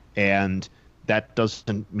that. And that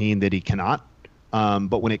doesn't mean that he cannot.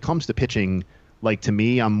 But when it comes to pitching, like, to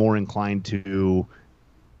me, I'm more inclined to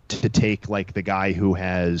take, like, the guy who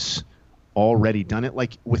has already done it.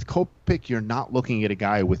 Like, with Kopech, you're not looking at a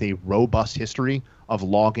guy with a robust history of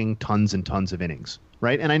logging tons and tons of innings,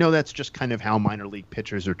 right? And I know that's just kind of how minor league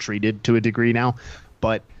pitchers are treated to a degree now.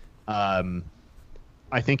 But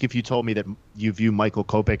I think if you told me that you view Michael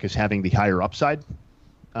Kopech as having the higher upside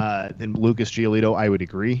than Lucas Giolito, I would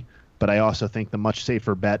agree. But I also think the much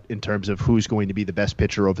safer bet in terms of who's going to be the best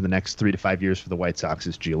pitcher over the next 3 to 5 years for the White Sox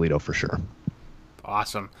is Giolito for sure.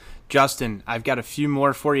 Awesome. Justin, I've got a few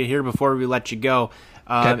more for you here before we let you go.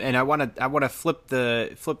 Okay. And I want to flip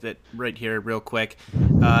it right here real quick.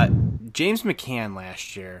 James McCann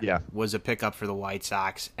last year was a pickup for the White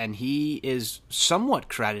Sox, and he is somewhat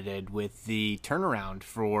credited with the turnaround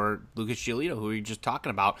for Lucas Giolito, who we were just talking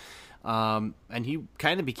about. And he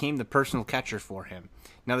kind of became the personal catcher for him.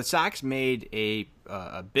 Now, the Sox made a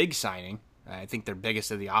big signing, I think their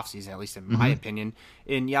biggest of the offseason, at least in my opinion,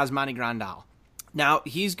 in Yasmani Grandal. Now,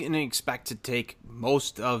 he's going to expect to take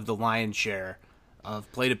most of the lion's share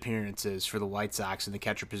of plate appearances for the White Sox in the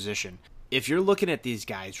catcher position. If you're looking at these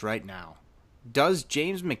guys right now, does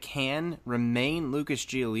James McCann remain Lucas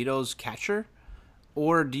Giolito's catcher?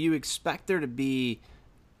 Or do you expect there to be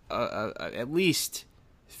at least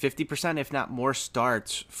 50%, if not more,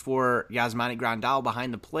 starts for Yasmani Grandal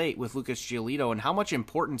behind the plate with Lucas Giolito? And how much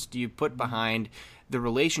importance do you put behind the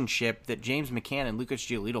relationship that James McCann and Lucas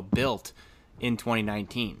Giolito built in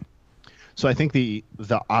 2019? So I think the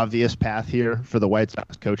obvious path here for the White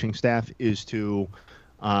Sox coaching staff is to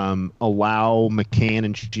allow McCann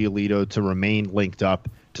and Giolito to remain linked up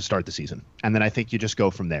to start the season. And then I think you just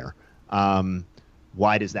go from there.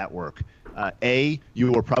 Why does that work?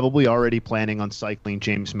 You were probably already planning on cycling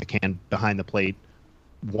James McCann behind the plate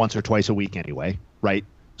once or twice a week anyway, right?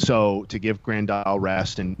 So to give Grandal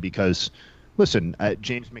rest, and because, listen,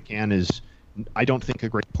 James McCann is, I don't think, a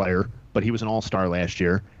great player, but he was an all-star last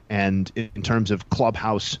year. And in terms of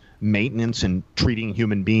clubhouse maintenance and treating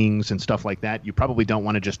human beings and stuff like that, you probably don't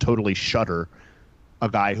want to just totally shutter a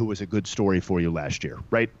guy who was a good story for you last year,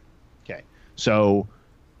 right? Okay. So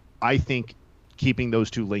I think keeping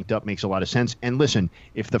those two linked up makes a lot of sense. And listen,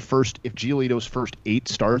 if Giolito's first 8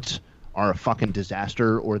 starts are a fucking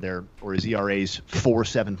disaster, or his ERA's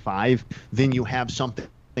 4.75, then you have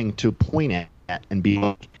something to point at and be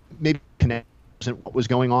like, maybe connect what was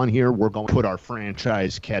going on here. We're going to put our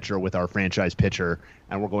franchise catcher with our franchise pitcher,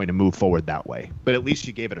 and we're going to move forward that way. But at least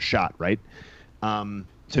you gave it a shot, right?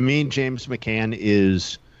 To me, James McCann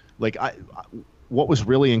is like, what was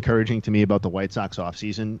really encouraging to me about the White Sox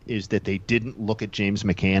offseason is that they didn't look at James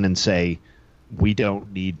McCann and say, we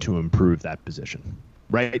don't need to improve that position,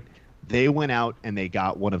 right? They went out and they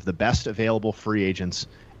got one of the best available free agents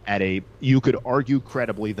at you could argue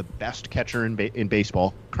credibly, the best catcher in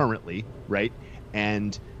baseball currently, right?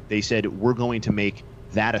 And they said, we're going to make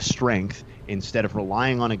that a strength instead of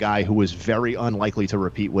relying on a guy who was very unlikely to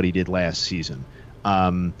repeat what he did last season.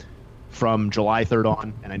 From July 3rd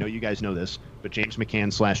on, and I know you guys know this, but James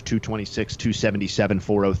McCann / 226, 277,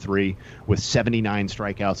 403 with 79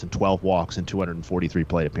 strikeouts and 12 walks and 243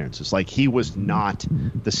 plate appearances. Like, he was not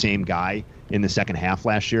the same guy in the second half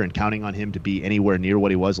last year, and counting on him to be anywhere near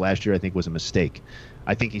what he was last year, I think, was a mistake.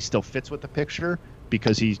 I think he still fits with the picture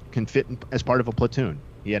because he can fit as part of a platoon.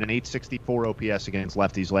 He had an 864 OPS against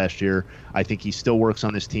lefties last year. I think he still works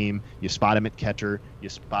on this team. You spot him at catcher. You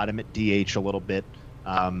spot him at DH a little bit.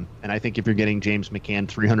 And I think if you're getting James McCann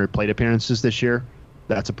 300 plate appearances this year,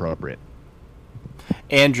 that's appropriate.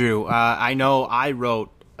 Andrew, I know I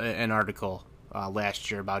wrote an article last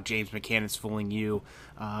year about James McCann is fooling you.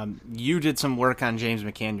 You did some work on James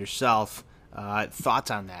McCann yourself.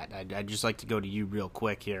 Thoughts on that? I'd just like to go to you real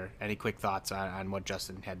quick here. Any quick thoughts on what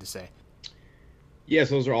Justin had to say? Yes,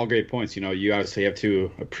 those are all great points. You obviously have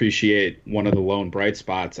to appreciate one of the lone bright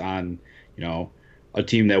spots on, a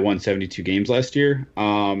team that won 72 games last year.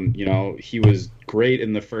 He was great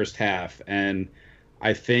in the first half, and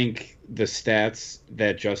I think the stats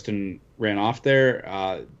that Justin ran off there,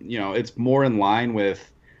 it's more in line with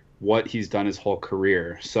what he's done his whole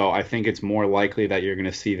career. So I think it's more likely that you're going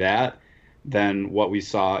to see that than what we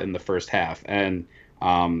saw in the first half. And,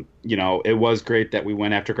 it was great that we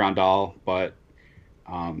went after Grandal, but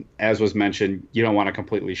as was mentioned, you don't want to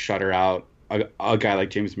completely shutter out a guy like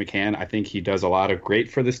James McCann. I think he does a lot of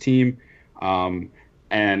great for this team.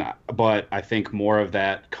 But I think more of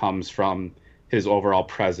that comes from his overall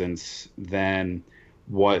presence than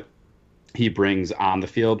what he brings on the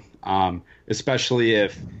field. Especially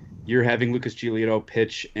if, you're having Lucas Giolito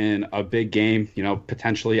pitch in a big game,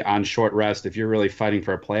 potentially on short rest. If you're really fighting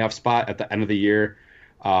for a playoff spot at the end of the year,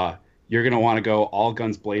 you're going to want to go all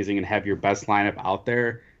guns blazing and have your best lineup out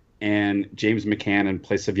there. And James McCann in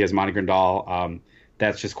place of Yasmani Grandal,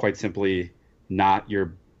 that's just quite simply not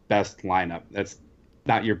your best lineup. That's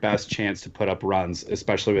not your best chance to put up runs,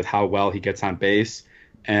 especially with how well he gets on base.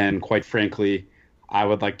 And quite frankly, I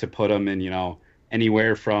would like to put him in,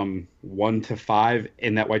 anywhere from 1 to 5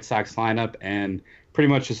 in that White Sox lineup and pretty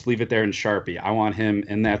much just leave it there in Sharpie. I want him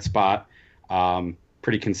in that spot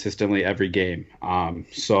pretty consistently every game.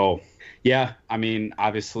 Yeah, I mean,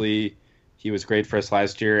 obviously he was great for us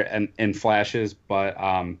last year and in flashes, but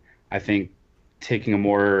I think taking a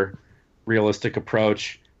more realistic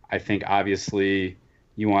approach, I think obviously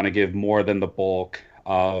you want to give more than the bulk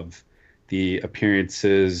of the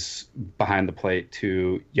appearances behind the plate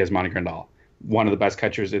to Yasmani Grandal, one of the best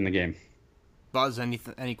catchers in the game. Buzz, any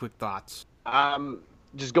quick thoughts?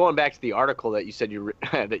 Just going back to the article that you said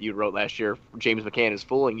that you wrote last year, James McCann is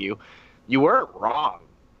fooling you. You weren't wrong.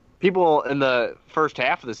 People in the first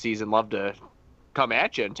half of the season love to come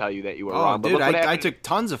at you and tell you that you were wrong. But dude, I took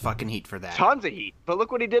tons of fucking heat for that. Tons of heat. But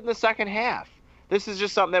look what he did in the second half. This is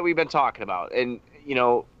just something that we've been talking about. And,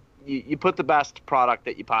 you put the best product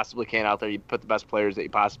that you possibly can out there. You put the best players that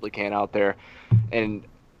you possibly can out there. And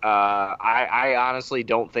I honestly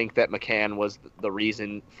don't think that McCann was the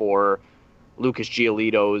reason for Lucas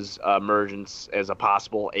Giolito's emergence as a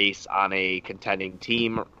possible ace on a contending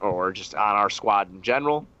team or just on our squad in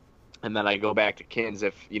general. And then I go back to Kins.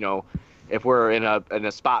 If we're in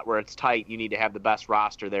a spot where it's tight, you need to have the best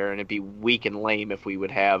roster there, and it'd be weak and lame if we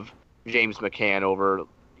would have James McCann over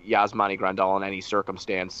Yasmani Grandal in any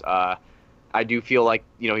circumstance. I do feel like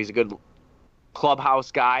he's a good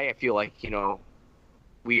clubhouse guy. I feel like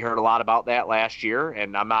we heard a lot about that last year,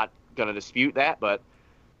 and I'm not going to dispute that, but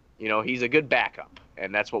he's a good backup,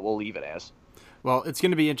 and that's what we'll leave it as. Well, it's going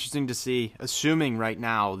to be interesting to see, assuming right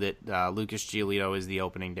now that Lucas Giolito is the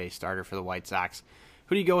opening day starter for the White Sox.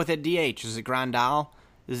 Who do you go with at DH? Is it Grandal?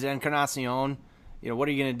 Is it Encarnacion? What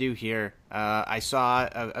are you going to do here? I saw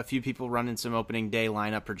a few people running some opening day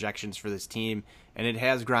lineup projections for this team, and it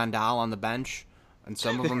has Grandal on the bench, and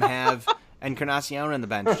some of them have Encarnacion on the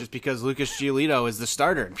bench just because Lucas Giolito is the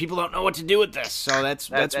starter. And people don't know what to do with this. So that's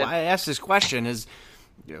why I asked this question is,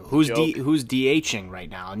 who's DHing right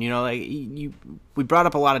now? And we brought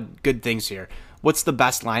up a lot of good things here. What's the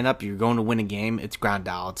best lineup? You're going to win a game. It's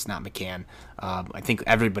Grandal. It's not McCann. I think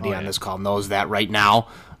everybody on this call knows that right now.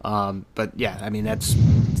 But yeah, I mean it's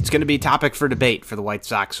going to be a topic for debate for the White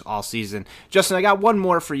Sox all season. Justin, I got one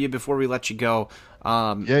more for you before we let you go.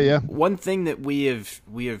 Yeah. One thing that we have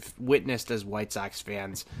witnessed as White Sox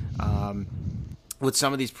fans with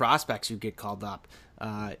some of these prospects who get called up.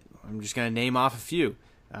 I'm just going to name off a few.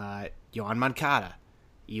 Yoan Moncada,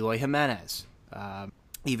 Eloy Jimenez,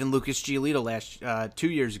 even Lucas Giolito 2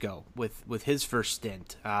 years ago with his first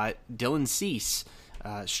stint. Dylan Cease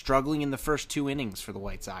struggling in the first 2 innings for the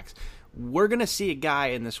White Sox. We're going to see a guy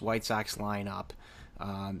in this White Sox lineup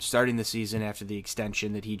starting the season after the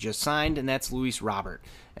extension that he just signed, and that's Luis Robert.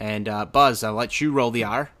 And Buzz, I'll let you roll the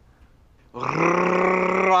R.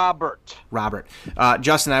 Robert.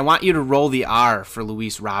 Justin, I want you to roll the R for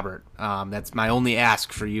Luis Robert. That's my only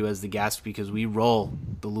ask for you as the guest because we roll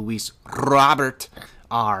the Luis Robert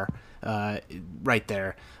R right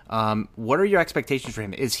there. What are your expectations for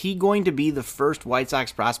him? Is he going to be the first White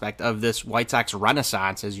Sox prospect of this White Sox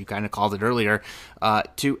renaissance, as you kind of called it earlier,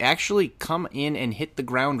 to actually come in and hit the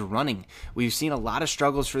ground running? We've seen a lot of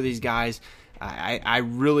struggles for these guys. I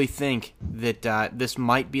really think that this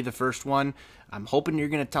might be the first one. I'm hoping you're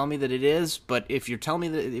going to tell me that it is, but if you tell me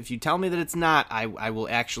that it's not, I will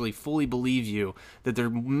actually fully believe you that there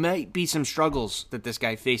might be some struggles that this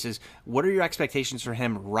guy faces. What are your expectations for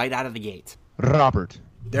him right out of the gate? Robert.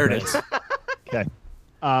 There it is. Okay.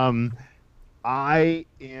 I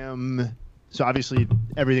am... So obviously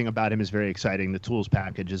everything about him is very exciting. The tools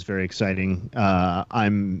package is very exciting.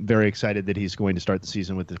 I'm very excited that he's going to start the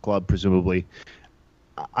season with the club, presumably.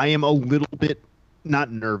 I am a little bit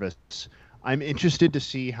not nervous. I'm interested to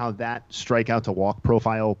see how that strikeout to walk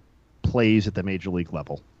profile plays at the major league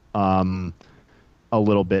level. A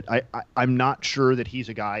little bit. I'm not sure that he's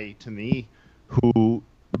a guy to me who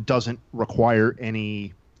doesn't require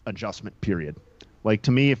any adjustment period. Like,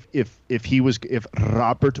 to me, if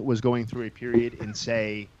Robert was going through a period in,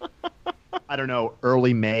 say, I don't know,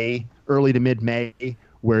 early to mid-May,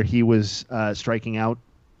 where he was striking out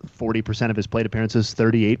 40% of his plate appearances,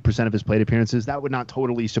 38% of his plate appearances, that would not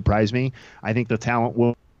totally surprise me. I think the talent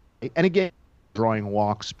will. And again, drawing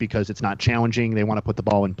walks because it's not challenging. They want to put the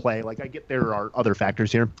ball in play. Like, I get there are other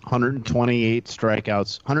factors here. 129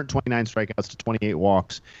 strikeouts to 28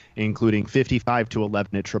 walks, including 55 to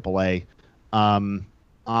 11 at AAA.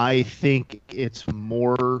 I think it's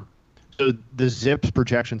more so the ZiPS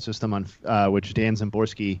projection system on which Dan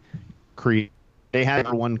Szymborski created. They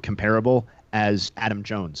had one comparable as Adam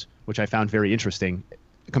Jones, which I found very interesting.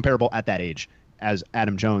 Comparable at that age as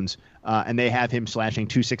Adam Jones, and they have him slashing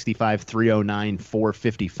 265, 309,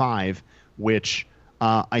 455, which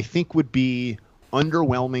I think would be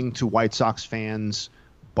underwhelming to White Sox fans,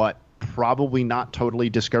 but probably not totally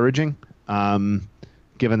discouraging,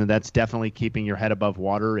 given that that's definitely keeping your head above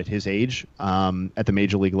water at his age at the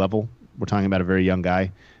major league level. We're talking about a very young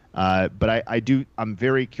guy, but I'm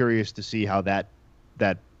very curious to see how that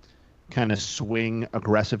kind of swing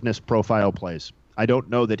aggressiveness profile plays. I don't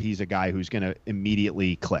know that he's a guy who's going to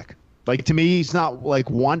immediately click. Like, to me, he's not like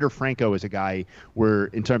Wander Franco is a guy where,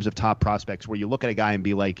 in terms of top prospects, where you look at a guy and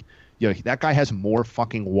be like, that guy has more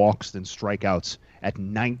fucking walks than strikeouts at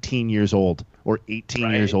 19 years old or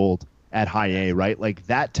 18 years old at high A, right? Like,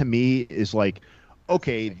 that to me is like,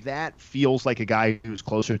 okay, that feels like a guy who's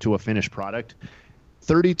closer to a finished product.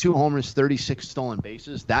 32 homers, 36 stolen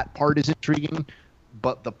bases. That part is intriguing.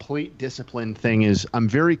 But the plate discipline thing is, I'm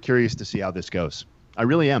very curious to see how this goes. I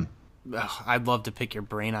really am. I'd love to pick your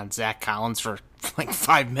brain on Zach Collins for like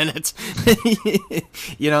 5 minutes.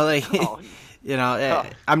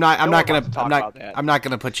 I'm not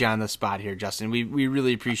gonna put you on the spot here, Justin. We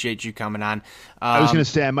really appreciate you coming on. I was gonna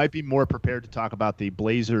say I might be more prepared to talk about the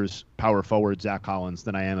Blazers power forward Zach Collins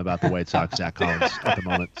than I am about the White Sox Zach Collins at the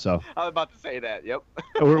moment. So I was about to say that. Yep.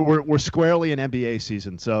 we're squarely in NBA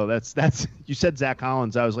season, so that's you said Zach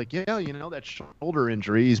Collins. I was like, that shoulder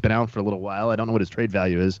injury. He's been out for a little while. I don't know what his trade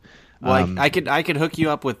value is. Well, I could hook you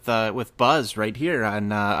up with Buzz right here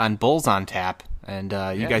on Bulls on Tap. And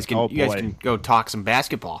you guys can go talk some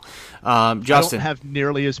basketball. Justin, I don't have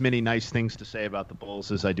nearly as many nice things to say about the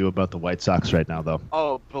Bulls as I do about the White Sox right now, though.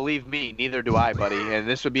 Oh, believe me, neither do I, buddy. And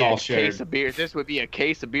this would be a case of beer. This would be a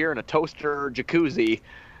case of beer and a toaster jacuzzi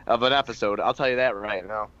of an episode. I'll tell you that right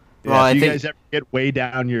now. Yeah, well, if you guys ever get way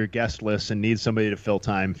down your guest list and need somebody to fill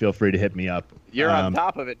time, feel free to hit me up. You're on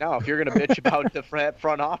top of it now. If you're going to bitch about the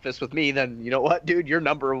front office with me, then you know what, dude? You're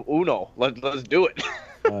number uno. Let's do it.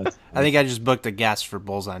 I think I just booked a guest for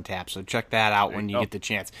Bulls on Tap, so check that out when you get the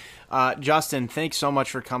chance. Justin, thanks so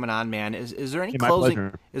much for coming on, man. Is there any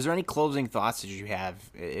closing thoughts that you have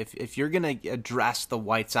if you're going to address the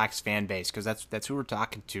White Sox fan base, because that's who we're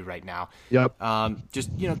talking to right now? Yep.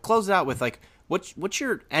 Just close it out with like what's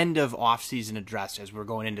your end of off-season address as we're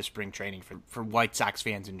going into spring training for White Sox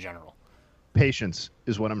fans in general? Patience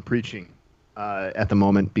is what I'm preaching at the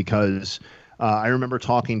moment, because I remember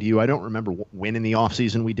talking to you. I don't remember when in the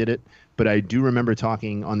offseason we did it, but I do remember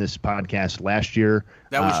talking on this podcast last year.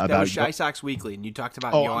 That was Shy Sox Weekly, and you talked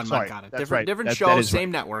about Yohan Moncada. Different show,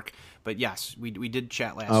 same network. But yes, we did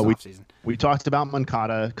chat last offseason. We talked about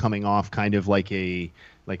Moncada coming off kind of like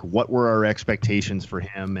what were our expectations for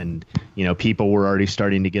him, and people were already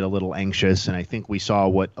starting to get a little anxious, and I think we saw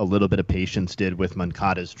what a little bit of patience did with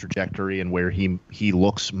Moncada's trajectory and where he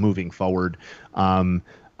looks moving forward.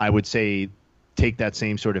 I would say take that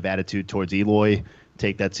same sort of attitude towards Eloy,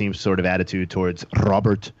 take that same sort of attitude towards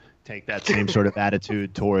Robert, take that same sort of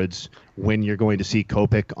attitude towards when you're going to see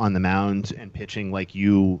Kopech on the mound and pitching like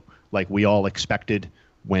we all expected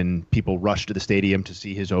when people rushed to the stadium to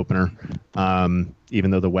see his opener,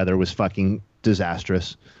 even though the weather was fucking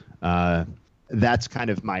disastrous. That's kind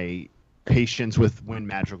of my patience with Win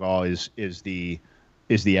Madrigal is the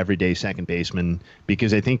everyday second baseman,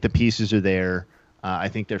 because I think the pieces are there. I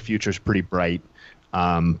think their future's pretty bright,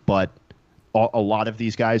 but a lot of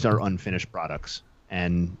these guys are unfinished products,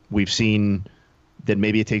 and we've seen that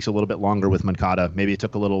maybe it takes a little bit longer with Moncada, maybe it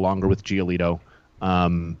took a little longer with Giolito,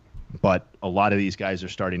 but a lot of these guys are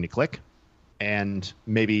starting to click, and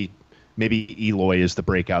maybe Eloy is the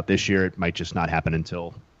breakout this year. It might just not happen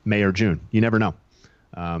until May or June. You never know,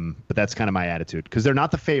 but that's kind of my attitude, because they're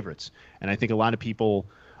not the favorites, and I think a lot of people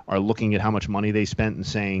are looking at how much money they spent and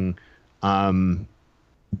saying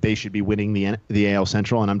they should be winning the AL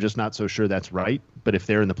Central, and I'm just not so sure that's right. But if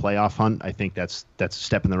they're in the playoff hunt, I think that's a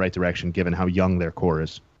step in the right direction, given how young their core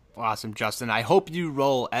is. Awesome, Justin. I hope you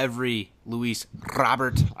roll every Luis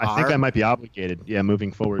Robert R. I think I might be obligated. Yeah,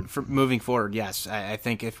 moving forward. Moving forward, yes. I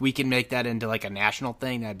think if we can make that into like a national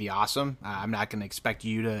thing, that'd be awesome. I'm not going to expect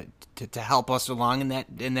you to help us along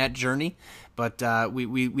in that journey, but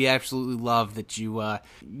we absolutely love that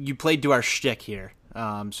you played to our shtick here.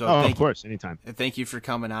 Of course, anytime. Thank you for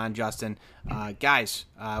coming on, Justin. Guys,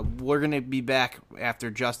 we're going to be back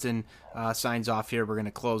after Justin signs off here. We're going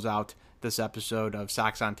to close out this episode of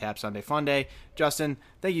Sox on Tap Sunday Fun Day. Justin,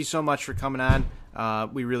 thank you so much for coming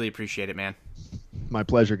on. We really appreciate it, man. My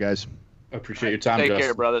pleasure, guys. Appreciate your time, Take Justin.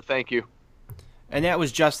 care, brother. Thank you. And that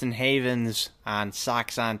was Justin Havens on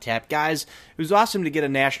Sox on Tap. Guys, it was awesome to get a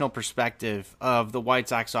national perspective of the White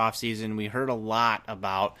Sox offseason. We heard a lot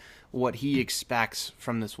about what he expects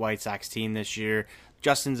from this White Sox team this year.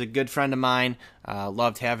 Justin's a good friend of mine.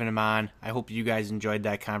 Loved having him on. I hope you guys enjoyed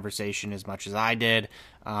that conversation as much as I did.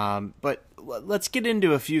 But let's get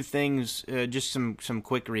into a few things, just some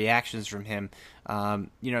quick reactions from him.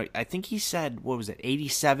 I think he said,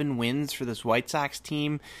 87 wins for this White Sox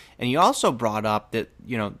team. And he also brought up that,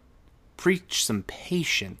 preach some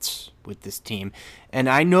patience with this team. And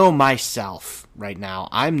I know myself right now,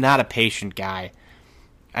 I'm not a patient guy.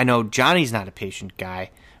 I know Johnny's not a patient guy.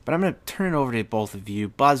 But I'm going to turn it over to both of you.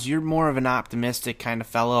 Buzz, you're more of an optimistic kind of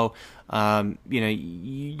fellow.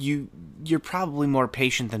 You're probably more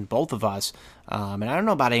patient than both of us. And I don't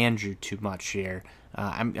know about Andrew too much here.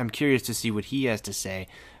 I'm curious to see what he has to say.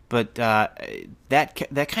 But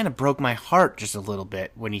that kind of broke my heart just a little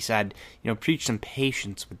bit when he said, preach some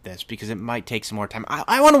patience with this because it might take some more time.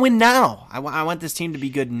 I want to win now. I want this team to be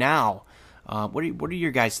good now. What are your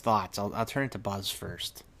guys' thoughts? I'll turn it to Buzz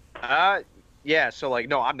first. Yeah, so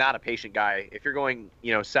no, I'm not a patient guy. If you're going,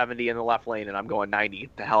 70 in the left lane and I'm going 90,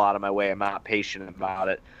 get the hell out of my way. I'm not patient about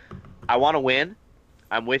it. I want to win.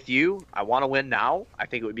 I'm with you. I want to win now. I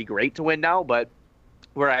think it would be great to win now, but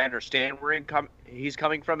where I understand he's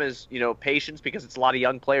coming from is, patience because it's a lot of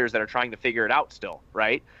young players that are trying to figure it out still,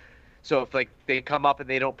 right? So if they come up and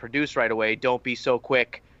they don't produce right away, don't be so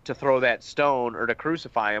quick to throw that stone or to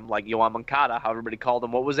crucify him like Yoan Moncada, how everybody called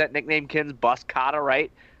him. What was that nickname, Kins? Buscada,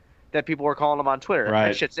 right? That people were calling him on Twitter.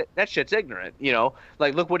 Right. That shit's ignorant,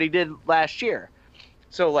 look what he did last year.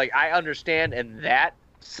 So I understand in that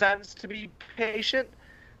sense to be patient,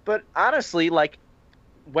 but honestly,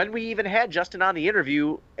 when we even had Justin on the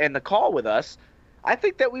interview and the call with us, I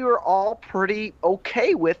think that we were all pretty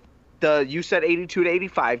okay with you said 82 to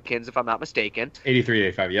 85, Kins, if I'm not mistaken. 83 to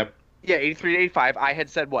 85, yep. Yeah, 83 to 85. I had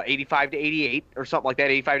said 85 to 88 or something like that,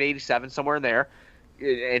 85 to 87, somewhere in there.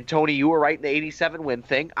 And Tony, you were right in the 87 win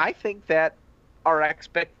thing. I think that our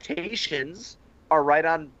expectations are right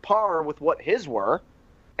on par with what his were.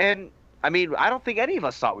 And, I don't think any of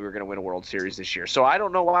us thought we were going to win a World Series this year. So I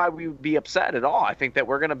don't know why we would be upset at all. I think that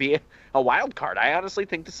we're going to be a wild card. I honestly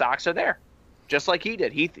think the Sox are there, just like he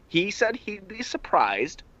did. He said he'd be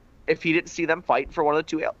surprised if he didn't see them fight for one of the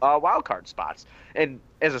two wild card spots. And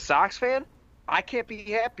as a Sox fan, I can't be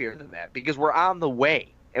happier than that because we're on the way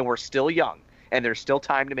and we're still young. And there's still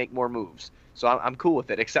time to make more moves. So I'm cool with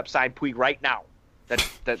it, except sign Puig right now. That's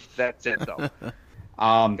it, though.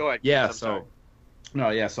 Go ahead. Yeah,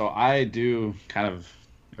 so I do kind of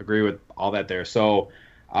agree with all that there. So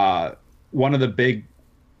one of the big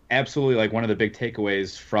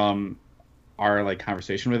takeaways from our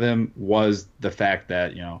conversation with him was the fact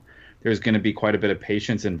that, there's going to be quite a bit of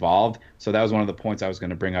patience involved. So that was one of the points I was going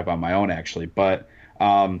to bring up on my own, actually. But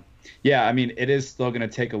it is still going to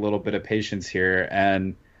take a little bit of patience here.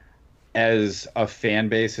 And as a fan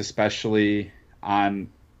base, especially on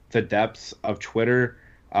the depths of Twitter,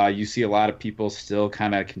 you see a lot of people still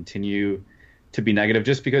kind of continue to be negative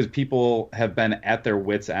just because people have been at their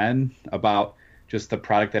wits' end about just the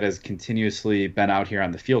product that has continuously been out here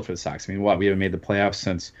on the field for the Sox. We haven't made the playoffs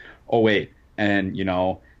since 2008. And,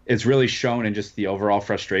 it's really shown in just the overall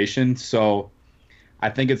frustration. So I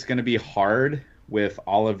think it's going to be hard with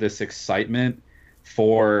all of this excitement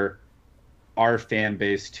for our fan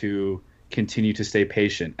base to continue to stay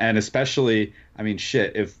patient. And especially,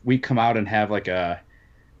 if we come out and have a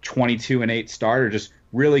 22-8 start or just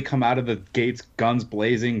really come out of the gates guns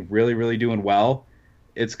blazing, really, really doing well,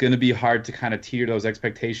 it's going to be hard to kind of teeter those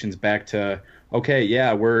expectations back to, okay,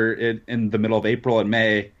 yeah, we're in the middle of April and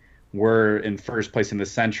May, we're in first place in the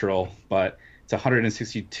Central, but it's a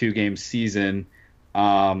 162-game season.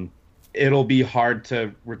 It'll be hard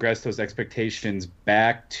to regress those expectations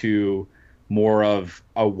back to more of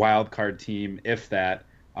a wild card team, if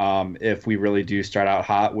we really do start out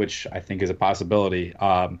hot, which I think is a possibility,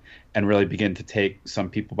 and really begin to take some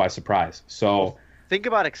people by surprise. So think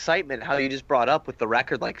about excitement, how you just brought up with the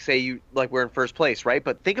record, we're in first place, right?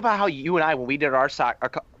 But think about how you and I, when we did our Sox,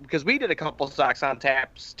 because we did a couple Sox on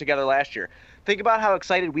Taps together last year, Think about how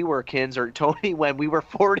excited we were, Kins or Tony, when we were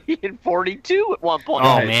 40-42 at one point.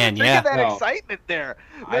 Oh, Right. man, Think yeah. of that No. excitement there.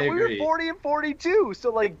 I We were agree. 40-42.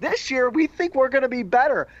 So, like, this year, we think we're going to be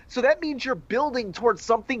better. So that means you're building towards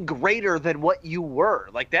something greater than what you were.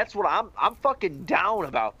 Like, that's what I'm fucking down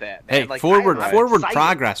about that, man. Hey, Like, forward I'm excited.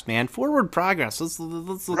 progress, man. Forward progress. Let's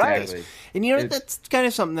look Right. at this. Exactly. And you know, It's- that's kind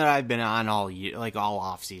of something that I've been on all year, like all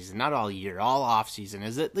off season, not all year, all off season.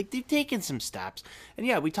 Is that like they've taken some steps? And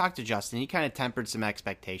yeah, we talked to Justin. He kind of tempered some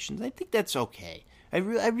expectations. I think that's okay. I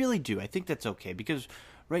really do. I think that's okay because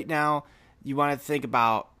right now you want to think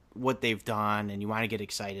about what they've done and you want to get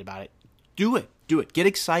excited about it. Do it. Get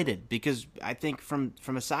excited because I think from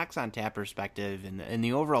a Sox on Tap perspective and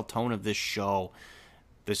the overall tone of this show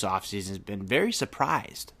this offseason has been very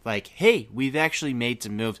surprised. Like, hey, we've actually made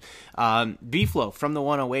some moves. B-Flow from the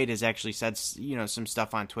 108 has actually said, some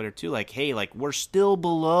stuff on Twitter too. Like, hey, like we're still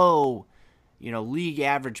below, league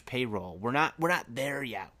average payroll. We're not there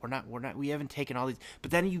yet. We haven't taken all these.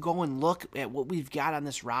 But then you go and look at what we've got on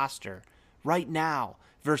this roster right now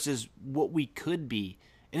versus what we could be,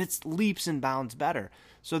 and it's leaps and bounds better.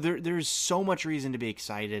 So there's so much reason to be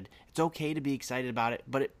excited. It's okay to be excited about it,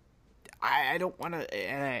 but I don't want to,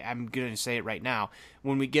 and I'm going to say it right now,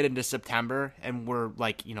 when we get into September and we're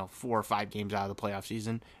like, 4 or 5 games out of the playoff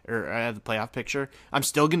season or out of the playoff picture, I'm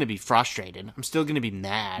still going to be frustrated. I'm still going to be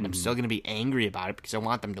mad. Mm-hmm. I'm still going to be angry about it because I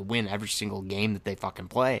want them to win every single game that they fucking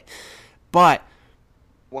play. But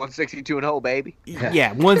 162-0, baby.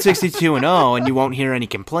 yeah, 162-0, and you won't hear any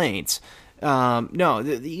complaints. No,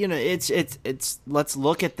 it's let's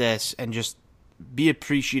look at this and just be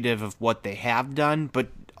appreciative of what they have done, but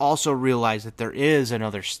also realize that there is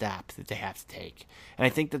another step that they have to take. And I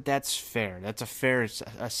think that that's fair. That's a fair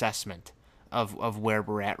assessment of where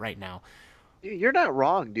we're at right now. You're not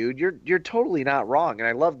wrong, dude. You're totally not wrong, and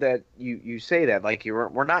I love that you say that. Like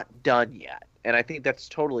we're not done yet, and I think that's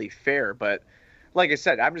totally fair. But like I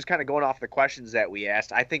said, I'm just kind of going off the questions that we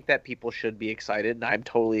asked. I think that people should be excited, and I'm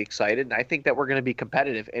totally excited, and I think that we're going to be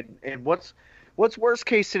competitive. And what's worst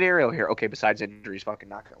case scenario here? Okay, besides injuries, fucking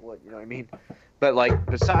knock on wood, you know what I mean? But like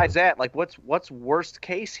besides that, like what's worst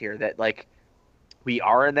case here? That like we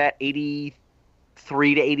are in that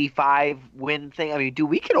 83 to 85 win thing. I mean, dude,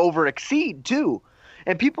 we can over exceed too,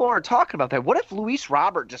 and people aren't talking about that. What if Luis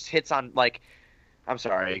Robert just hits on like? I'm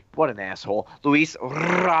sorry, what an asshole. Luis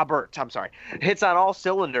Robert, I'm sorry, hits on all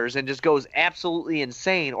cylinders and just goes absolutely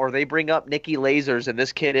insane, or they bring up Nicky Lasers and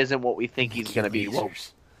this kid isn't what we think he's going to be. Well,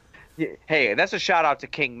 hey, that's a shout out to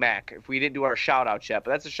King Mac. If we didn't do our shout out yet,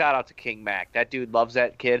 but that's a shout out to King Mac. That dude loves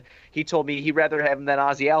that kid. He told me he'd rather have him than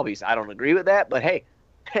Ozzy Albies. I don't agree with that, but hey,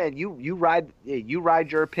 man, you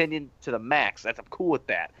ride your opinion to the max. I'm cool with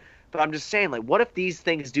that. But I'm just saying, like, what if these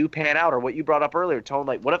things do pan out, or what you brought up earlier, Tone?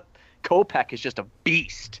 Like, what if Kopech is just a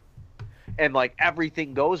beast, and like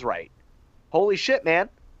everything goes right? Holy shit, man!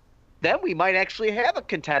 Then we might actually have a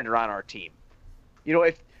contender on our team.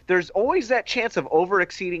 If there's always that chance of over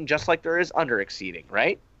exceeding, just like there is under exceeding,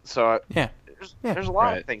 right? So Yeah. there's a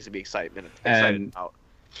lot Right. of things to be excited And about.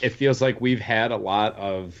 it feels like we've had a lot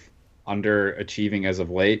of underachieving as of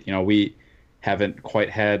late. We haven't quite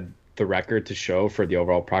had the record to show for the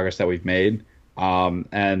overall progress that we've made. And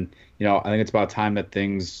I think it's about time that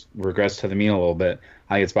things regress to the mean a little bit.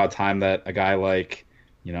 I think it's about time that a guy like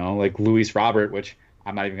Luis Robert, which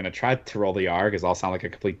I'm not even going to try to roll the R because I'll sound like a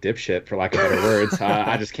complete dipshit for lack of better words.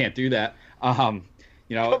 I just can't do that. Come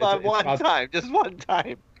on, just one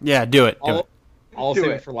time. Yeah, do it. I'll Do save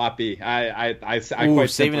it. it for Lot B. I Ooh, quite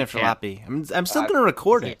saving simply it for can't Lot B. I'm still going to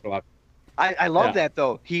record save it. for Lot B. I love Yeah. that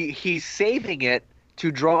though. He's saving it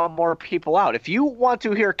to draw more people out. If you want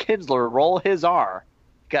to hear Kinsler roll his R,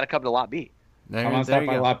 you got to come to Lot B. There, Come on, there stop you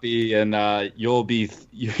by go. Lot B, and you'll be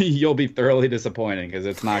thoroughly disappointing because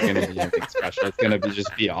it's not going to be anything special. It's going to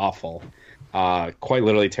just be awful, quite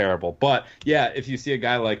literally terrible. But yeah, if you see a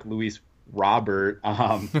guy like Luis Robert,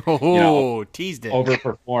 Oh, teased it.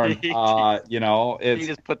 overperform, He it's.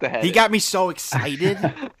 just put the head. He in. got me so excited.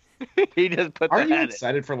 He just put the Aren't you head.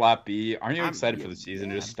 excited for Lot B? Aren't you I'm- excited for the season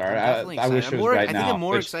to just start? I'm definitely I wish excited. it was right I now. think I'm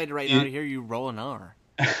more Which- excited right now to hear you roll an R.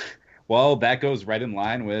 Well, that goes right in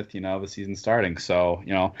line with, the season starting. So,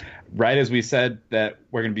 right as we said that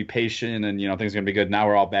we're going to be patient and, things are going to be good, now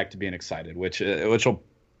we're all back to being excited, which will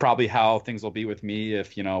probably how things will be with me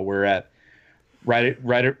if, we're at right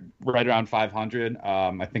around 500.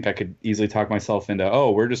 I think I could easily talk myself into,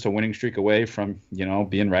 we're just a winning streak away from,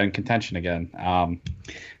 being right in contention again.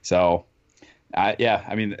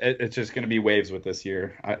 It's just going to be waves with this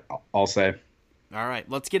year, I'll say. All right,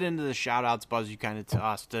 let's get into the shout-outs. Buzz, you kind of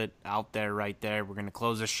tossed it out there right there. We're going to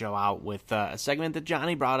close the show out with a segment that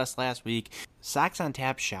Johnny brought us last week, Sox on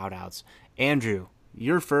Tap shout-outs. Andrew,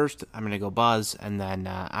 you're first. I'm going to go Buzz, and then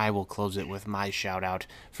I will close it with my shout-out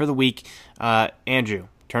for the week. Andrew,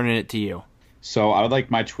 turning it to you. So I would like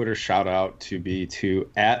my Twitter shout-out to be to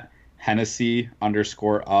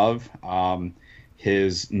 @Hennessy_of.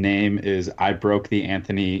 His name is I Broke the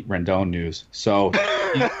Anthony Rendon News. So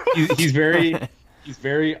he's very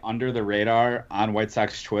under the radar on White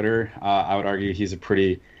Sox Twitter. I would argue he's a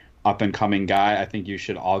pretty up and coming guy. I think you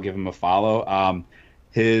should all give him a follow.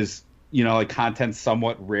 His content's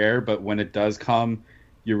somewhat rare, but when it does come,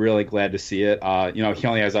 you're really glad to see it. He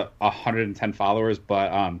only has 110 followers,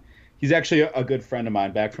 but he's actually a good friend of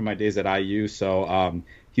mine back from my days at IU. So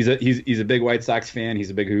he's a big White Sox fan. He's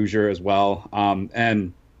a big Hoosier as well.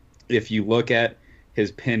 And if you look at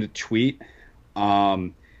his pinned tweet,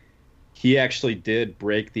 he actually did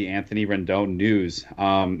break the Anthony Rendon news.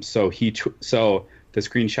 So the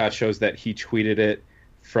screenshot shows that he tweeted it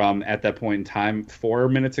from at that point in time 4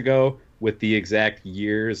 minutes ago with the exact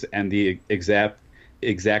years and the exact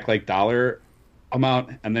like dollar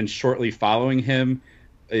amount, and then shortly following him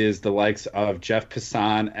is the likes of Jeff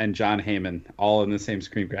Passan and John Heyman, all in the same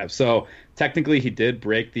screen grab. So technically he did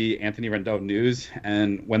break the Anthony Rendon news,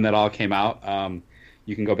 and when that all came out,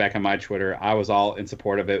 you can go back on my Twitter. I was all in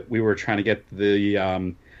support of it. We were trying to get the,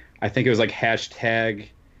 I think it was like hashtag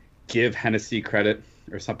give Hennessy credit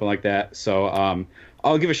or something like that. So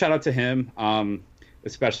I'll give a shout out to him,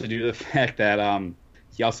 especially due to the fact that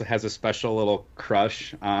he also has a special little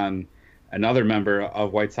crush on another member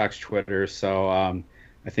of White Sox Twitter. So I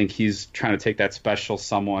think he's trying to take that special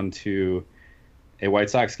someone to a White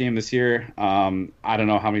Sox game this year. I don't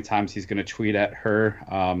know how many times he's going to tweet at her.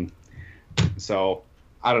 So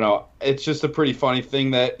I don't know. It's just a pretty funny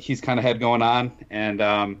thing that he's kind of had going on. And,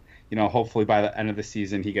 hopefully by the end of the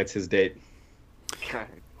season, he gets his date.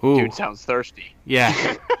 Ooh. Dude sounds thirsty.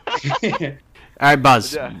 Yeah. All right,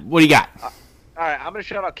 Buzz, what do you got? All right, I'm going to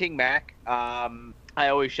shout out King Mac. I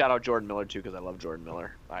always shout out Jordan Miller, too, because I love Jordan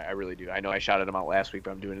Miller. I really do. I know I shouted him out last week,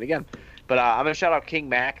 but I'm doing it again. But I'm going to shout out King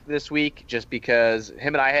Mac this week just because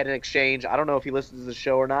him and I had an exchange. I don't know if he listens to the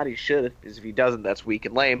show or not. He should, because if he doesn't, that's weak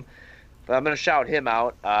and lame. But I'm going to shout him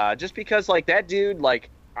out just because, that dude,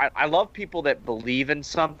 I love people that believe in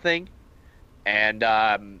something.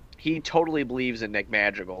 And he totally believes in Nick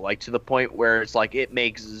Madrigal, to the point where it's it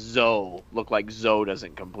makes Zoe look like Zoe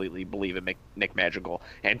doesn't completely believe in Nick Madrigal.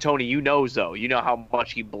 And Tony, you know Zoe. You know how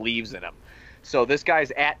much he believes in him. So this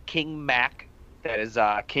guy's at King Mac. That is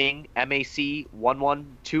King, MAC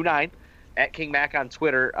 1129, at King Mac on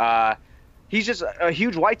Twitter. He's just a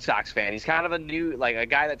huge White Sox fan. He's kind of a new, a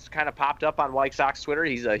guy that's kind of popped up on White Sox Twitter.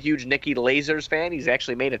 He's a huge Nicky Lasers fan. He's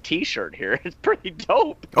actually made a T-shirt here. It's pretty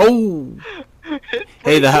dope. Oh,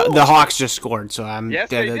 hey, the Hawks just scored, so I'm. Yes,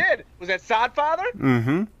 they did. Was that Sodfather?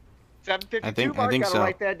 Mm-hmm. 752. I think Gotta so.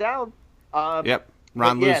 write that down. Yep.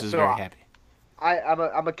 Ron Luce is very happy.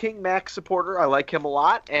 I'm a King Mac supporter. I like him a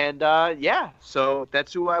lot, and so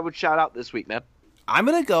that's who I would shout out this week, man. I'm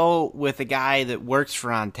gonna go with a guy that works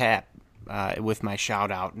for On Tap. With my shout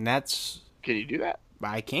out, and that's. Can you do that?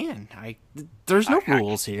 I can. There's no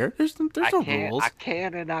rules here. There's no rules. I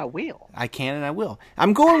can and I will. I can and I will.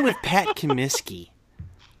 I'm going with Pat Comiskey.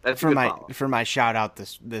 That's for my shout out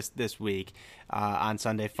this week on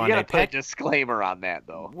Sunday Funday. You gotta put a disclaimer on that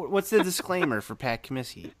though. What's the disclaimer for Pat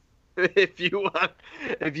Comiskey? If you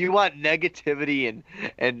want negativity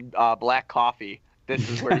and black coffee. This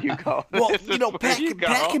is where you go. Well,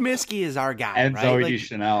 Pat Comiskey is our guy, and right? Zoe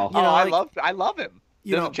Deschanel. I love him. I love him.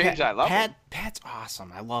 Pat's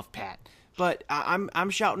awesome. I love Pat. But I'm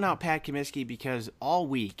shouting out Pat Comiskey because all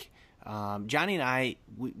week, Johnny and I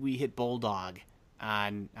we hit Bulldog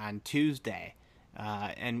on Tuesday,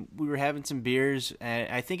 and we were having some beers.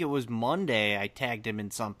 And I think it was Monday. I tagged him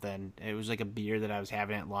in something. It was like a beer that I was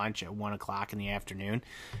having at lunch at 1:00 in the afternoon.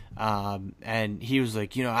 And he was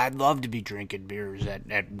like, I'd love to be drinking beers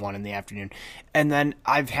at 1 in the afternoon. And then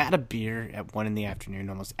I've had a beer at 1 in the afternoon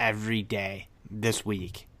almost every day this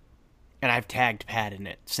week, and I've tagged Pat in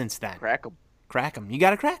it since then. Crack 'em. You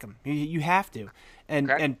got to crack 'em. You have to.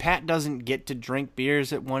 And Pat doesn't get to drink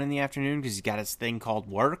beers at 1 in the afternoon because he's got his thing called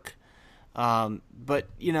work. But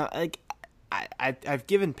I've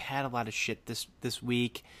given Pat a lot of shit this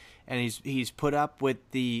week, and he's put up with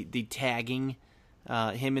the tagging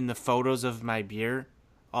him in the photos of my beer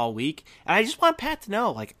all week, and I just want Pat to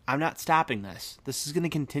know, I'm not stopping this. This is going to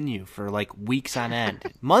continue for weeks on end,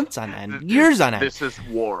 months on end, years on end. This is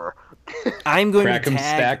war. I'm going Crack to them,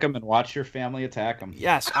 tag, stack them, and watch your family attack them.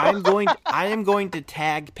 Yes, I am going to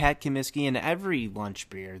tag Pat Comiskey in every lunch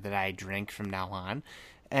beer that I drink from now on.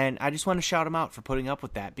 And I just want to shout him out for putting up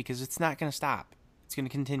with that because it's not going to stop. It's going to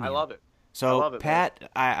continue. I love it. So, love it, Pat,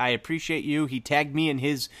 I appreciate you. He tagged me in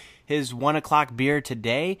his 1 o'clock beer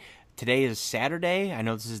today. Today is Saturday. I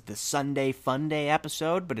know this is the Sunday Fun Day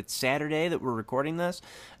episode, but it's Saturday that we're recording this.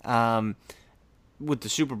 With the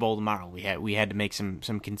Super Bowl tomorrow, we had to make some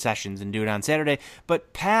concessions and do it on Saturday.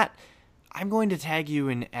 But Pat, I'm going to tag you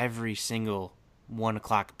in every single 1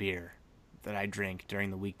 o'clock beer that I drink during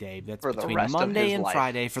the weekday. That's between Monday and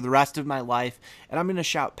Friday for the rest of my life. And I'm going to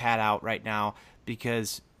shout Pat out right now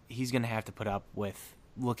because he's going to have to put up with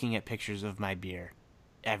looking at pictures of my beer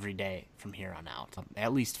every day from here on out,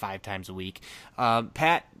 at least 5 times a week.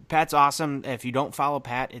 Pat's awesome. If you don't follow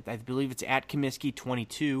Pat, I believe it's at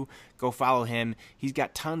Comiskey22. Go follow him. He's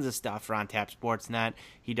got tons of stuff for On Tap Sportsnet.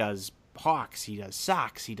 He does Hawks, he does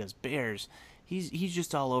Sox, he does Bears. He's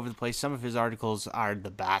just all over the place. Some of his articles are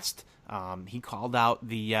the best. He called out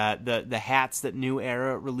the hats that New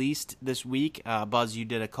Era released this week. Buzz, you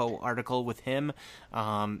did a co-article with him.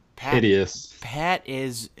 Pat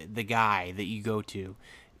is the guy that you go to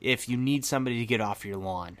if you need somebody to get off your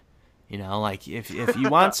lawn. You know, like if you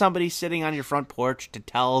want somebody sitting on your front porch to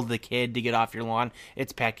tell the kid to get off your lawn,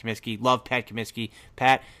 it's Pat Comiskey. Love Pat Comiskey.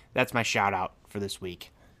 Pat, that's my shout out for this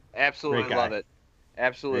week. Absolutely love it.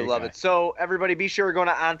 Absolutely love it. So, everybody, be sure to go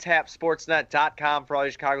to OnTapSportsNet.com for all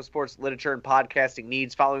your Chicago sports literature and podcasting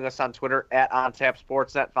needs. Following us on Twitter at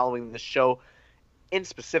OnTapSportsNet. Following the show in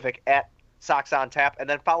specific at Sox on Tap. And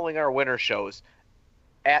then following our winter shows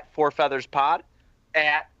at Four Feathers Pod,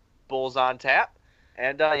 at Bulls on Tap.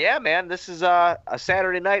 And, yeah, man, this is a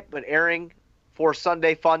Saturday night, but airing for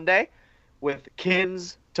Sunday Fun Day with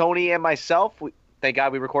Kins, Tony, and myself. Thank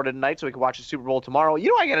God we recorded tonight so we can watch the Super Bowl tomorrow. You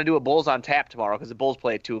know I got to do a Bulls on Tap tomorrow because the Bulls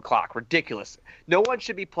play at 2 o'clock. Ridiculous. No one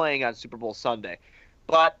should be playing on Super Bowl Sunday.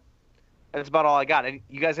 But that's about all I got. And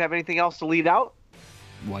you guys have anything else to lead out?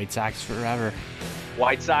 White Sox forever.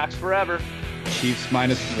 White Sox forever. Chiefs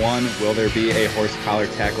 -1. Will there be a horse collar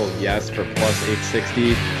tackle? Yes, for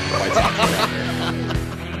 +860. White Sox forever.